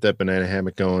gross. Get that banana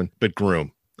hammock going, but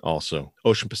groom also.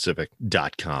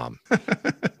 Oceanpacific.com.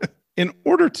 In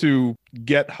order to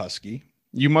get husky,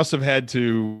 you must have had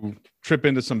to trip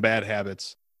into some bad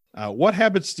habits. What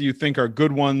habits do you think are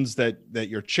good ones that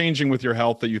you're changing with your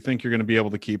health that you think you're going to be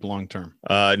able to keep long term?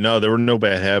 No, there were no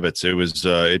bad habits. It was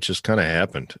it just kind of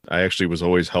happened. I actually was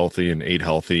always healthy and ate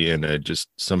healthy, and I just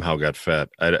somehow got fat.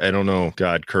 I don't know.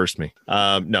 God cursed me.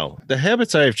 No, the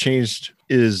habits I have changed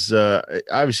is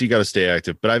obviously you got to stay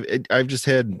active, but I've just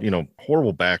had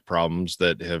horrible back problems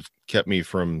that have kept me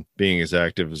from being as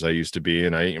active as I used to be.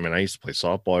 And I used to play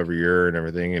softball every year and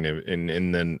everything,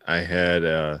 and then I had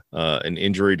an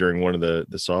injury during one of the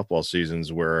softball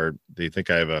seasons where they think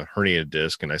I have a herniated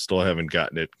disc, and I still haven't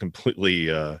gotten it completely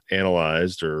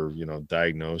analyzed or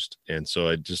diagnosed. And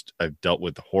so I've dealt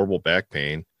with horrible back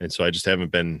pain, and so I just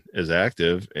haven't been as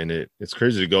active. And it's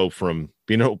crazy to go from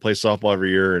being able to play softball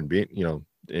every year and being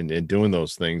and doing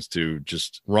those things to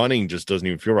just running just doesn't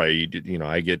even feel right.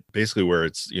 I get basically where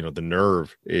it's, the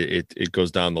nerve, it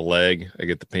goes down the leg. I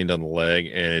get the pain down the leg,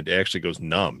 and it actually goes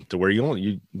numb to where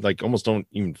you almost don't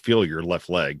even feel your left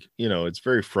leg. It's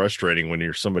very frustrating when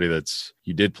you're somebody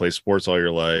you did play sports all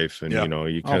your life, and,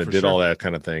 you kind of did all that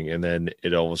kind of thing. And then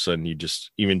all of a sudden you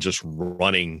just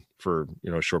running for,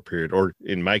 a short period, or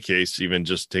in my case, even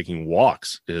just taking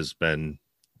walks has been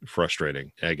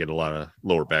frustrating. I get a lot of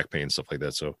lower back pain, stuff like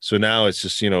that. So now it's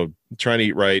just, trying to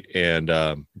eat right and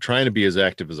trying to be as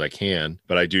active as I can,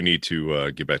 but I do need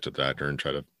to get back to the doctor and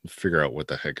try to figure out what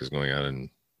the heck is going on. And,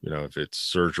 if it's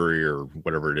surgery or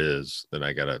whatever it is, then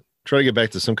I got to try to get back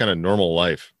to some kind of normal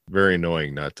life. Very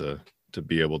annoying not to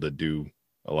be able to do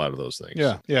a lot of those things.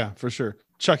 Yeah, for sure.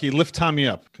 Chucky, lift Tommy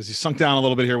up because he sunk down a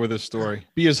little bit here with his story.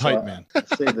 Be his hype man. I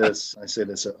say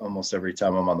this almost every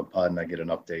time I'm on the pod and I get an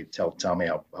update. Tell Tommy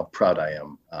how proud I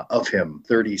am of him.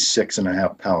 36 and a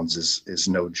half pounds is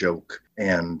no joke.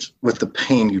 And with the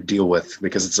pain you deal with,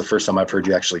 because it's the first time I've heard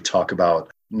you actually talk about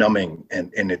numbing,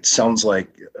 and it sounds like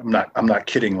I'm not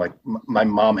kidding. Like my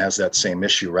mom has that same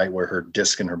issue, right, where her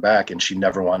disc in her back, and she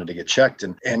never wanted to get checked,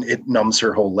 and it numbs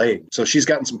her whole leg. So she's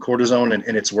gotten some cortisone,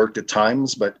 and it's worked at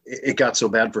times, but it got so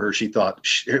bad for her she thought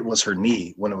it was her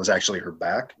knee when it was actually her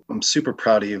back. I'm super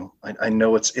proud of you. I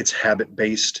know it's habit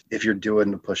based. If you're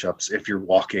doing the push-ups, if you're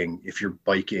walking, if you're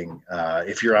biking,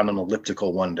 if you're on an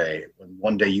elliptical one day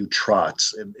you trot,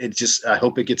 I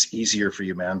hope it gets easier for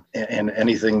you, man. And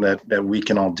anything that we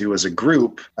can all do as a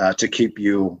group to keep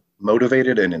you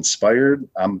motivated and inspired,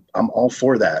 I'm all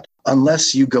for that.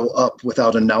 Unless you go up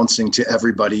without announcing to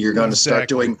everybody you're going to start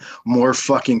doing more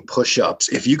fucking push-ups.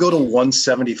 If you go to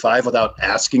 175 without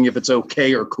asking if it's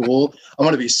okay or cool, I'm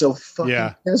going to be so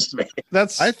fucking pissed, man.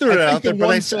 I threw it out there, but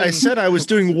I said I was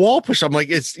doing wall push-ups. I'm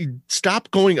like,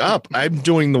 stop going up. I'm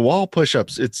doing the wall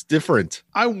push-ups. It's different.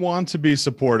 I want to be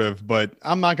supportive, but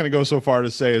I'm not going to go so far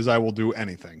to say as I will do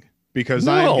anything. Because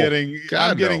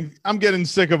I'm getting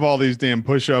sick of all these damn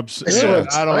push-ups.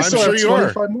 I'm sure you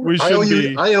are.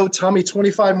 I owe Tommy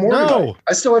 25 more. No,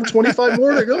 I still have 25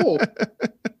 more to go.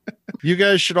 You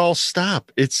guys should all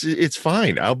stop. It's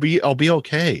fine. I'll be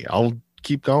okay. I'll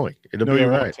keep going. It'll be all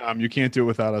right. Tom, you can't do it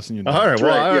without us. And all right.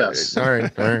 Well, yes. All right.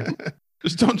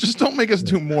 Just don't make us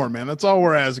do more, man. That's all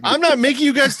we're asking. I'm not making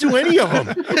you guys do any of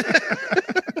them.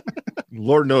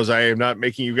 Lord knows I am not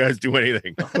making you guys do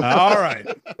anything. All right.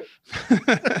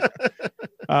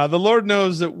 The Lord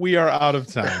knows that we are out of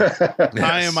time. Yes.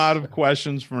 I am out of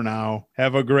questions for now.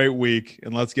 Have a great week,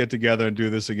 and let's get together and do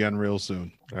this again real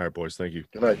soon. All right, boys. Thank you.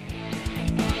 Good night.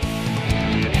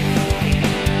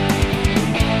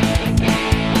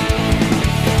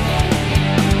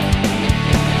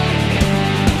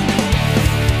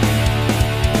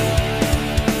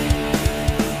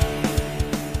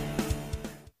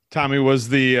 Tommy, was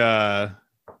the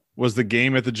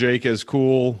game at the Jake as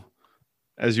cool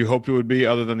as you hoped it would be,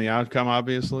 other than the outcome,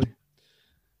 obviously?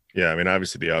 Yeah, I mean,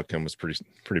 obviously the outcome was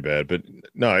pretty bad, but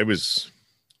no, it was.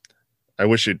 I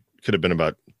wish it could have been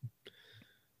about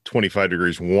 25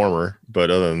 degrees warmer, but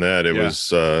other than that, it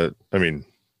was. I mean,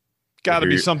 got to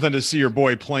be something to see your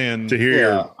boy playing to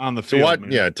hear on the field.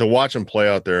 To watch him play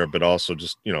out there, but also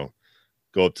just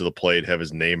go up to the plate, have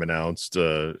his name announced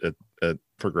at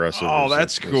Progressive. Oh,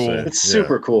 that's cool. It's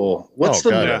super cool. What's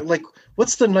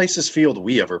the nicest field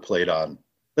we ever played on?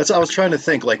 I was trying to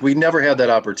think. Like, we never had that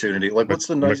opportunity. Like, what's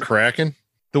the nicest? McCracken?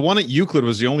 The one at Euclid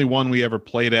was the only one we ever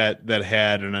played at that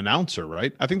had an announcer,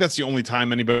 right? I think that's the only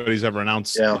time anybody's ever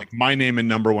announced like my name and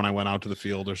number when I went out to the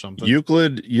field or something.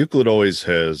 Euclid always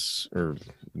has or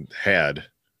had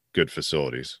good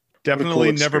facilities.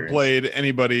 Definitely never played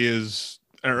anybody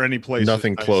or any place.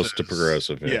 Nothing close to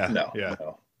Progressive. Yeah.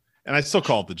 No. And I still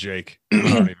call it the Jake.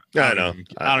 I know.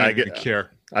 I don't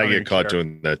care. I get caught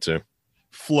doing that too.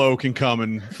 Flo can come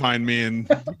and find me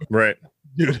and right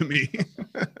do to me.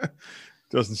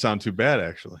 Doesn't sound too bad,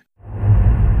 actually.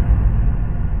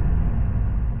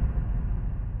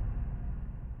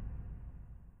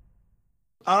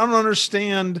 I don't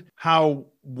understand how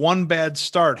one bad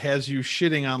start has you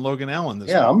shitting on Logan Allen this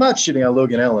week. I'm not shitting on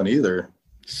Logan Allen either.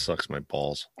 Sucks my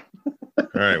balls. All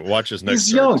right, watch his next.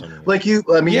 He's young, like you.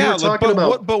 I mean, you're talking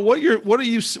about.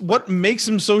 What makes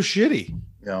him so shitty?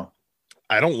 Yeah,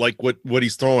 I don't like what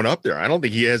he's throwing up there. I don't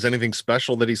think he has anything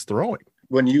special that he's throwing.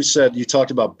 When you talked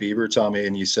about Bieber, Tommy,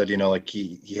 and you said, like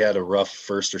he had a rough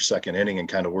first or second inning and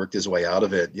kind of worked his way out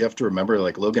of it. You have to remember,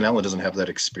 like, Logan Allen doesn't have that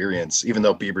experience, even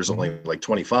though Bieber's only like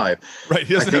 25. Right.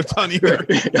 He doesn't have a ton either.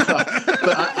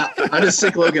 But I just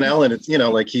think Logan Allen,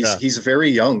 he's very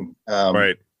young.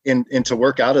 Right. And to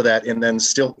work out of that and then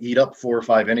still eat up 4 or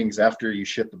 5 innings after you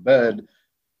shit the bed.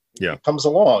 Yeah. Comes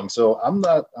along. So I'm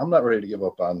not ready to give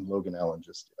up on Logan Allen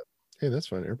just yet. Hey, that's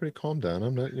fine. Everybody calm down.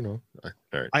 I'm not, all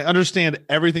right. I understand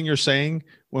everything you're saying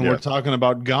when we're talking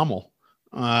about Gommel,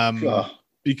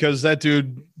 because that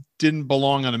dude didn't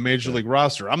belong on a major league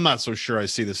roster. I'm not so sure I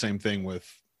see the same thing with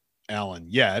Allen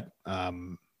yet.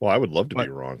 Well, I would love to be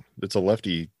wrong. It's a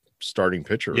lefty starting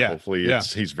pitcher. Yeah, hopefully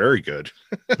he's very good.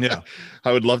 Yeah.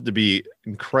 I would love to be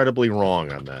incredibly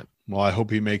wrong on that. Well, I hope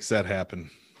he makes that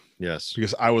happen. Yes.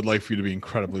 Because I would like for you to be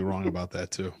incredibly wrong about that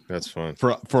too. That's fine.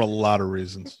 For a lot of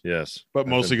reasons. Yes. But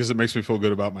mostly because it makes me feel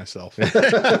good about myself.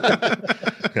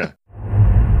 Yeah.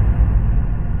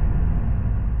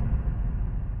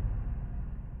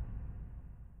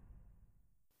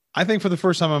 I think for the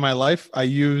first time in my life, I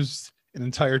used an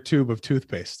entire tube of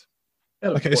toothpaste.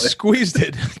 Like I squeezed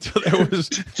it until there was.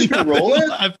 Did you roll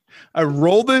it? I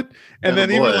rolled it, and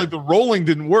then even like the rolling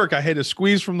didn't work. I had to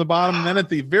squeeze from the bottom, and then at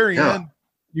the very end,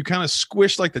 you kind of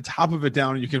squish like the top of it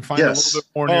down, and you can find a little bit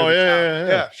more.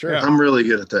 Yeah, sure. I'm really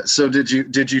good at that. So did you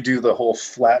do the whole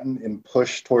flatten and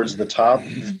push towards the top,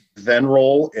 then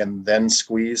roll, and then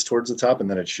squeeze towards the top,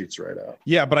 and then it shoots right out?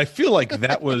 Yeah, but I feel like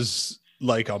that was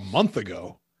like a month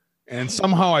ago. And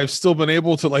somehow I've still been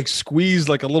able to like squeeze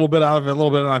like a little bit out of it, a little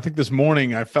bit. And I think this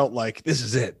morning I felt like this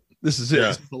is it. This is it. Yeah.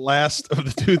 This is the last of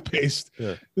the toothpaste.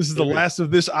 Yeah. This is the last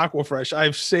of this Aquafresh.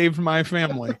 I've saved my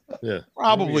family. Yeah.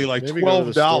 Probably like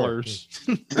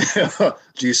 $12.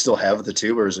 Do you still have the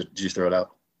tube, or did you throw it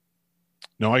out?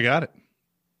 No, I got it.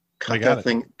 Cut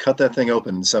that thing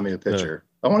open and send me a picture.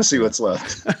 I want to see what's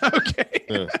left. Okay.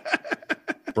 Yeah.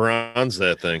 Bronze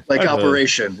that thing. Like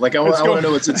Operation. Like I want to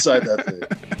know what's inside that thing.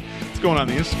 What's going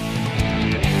on, Ian?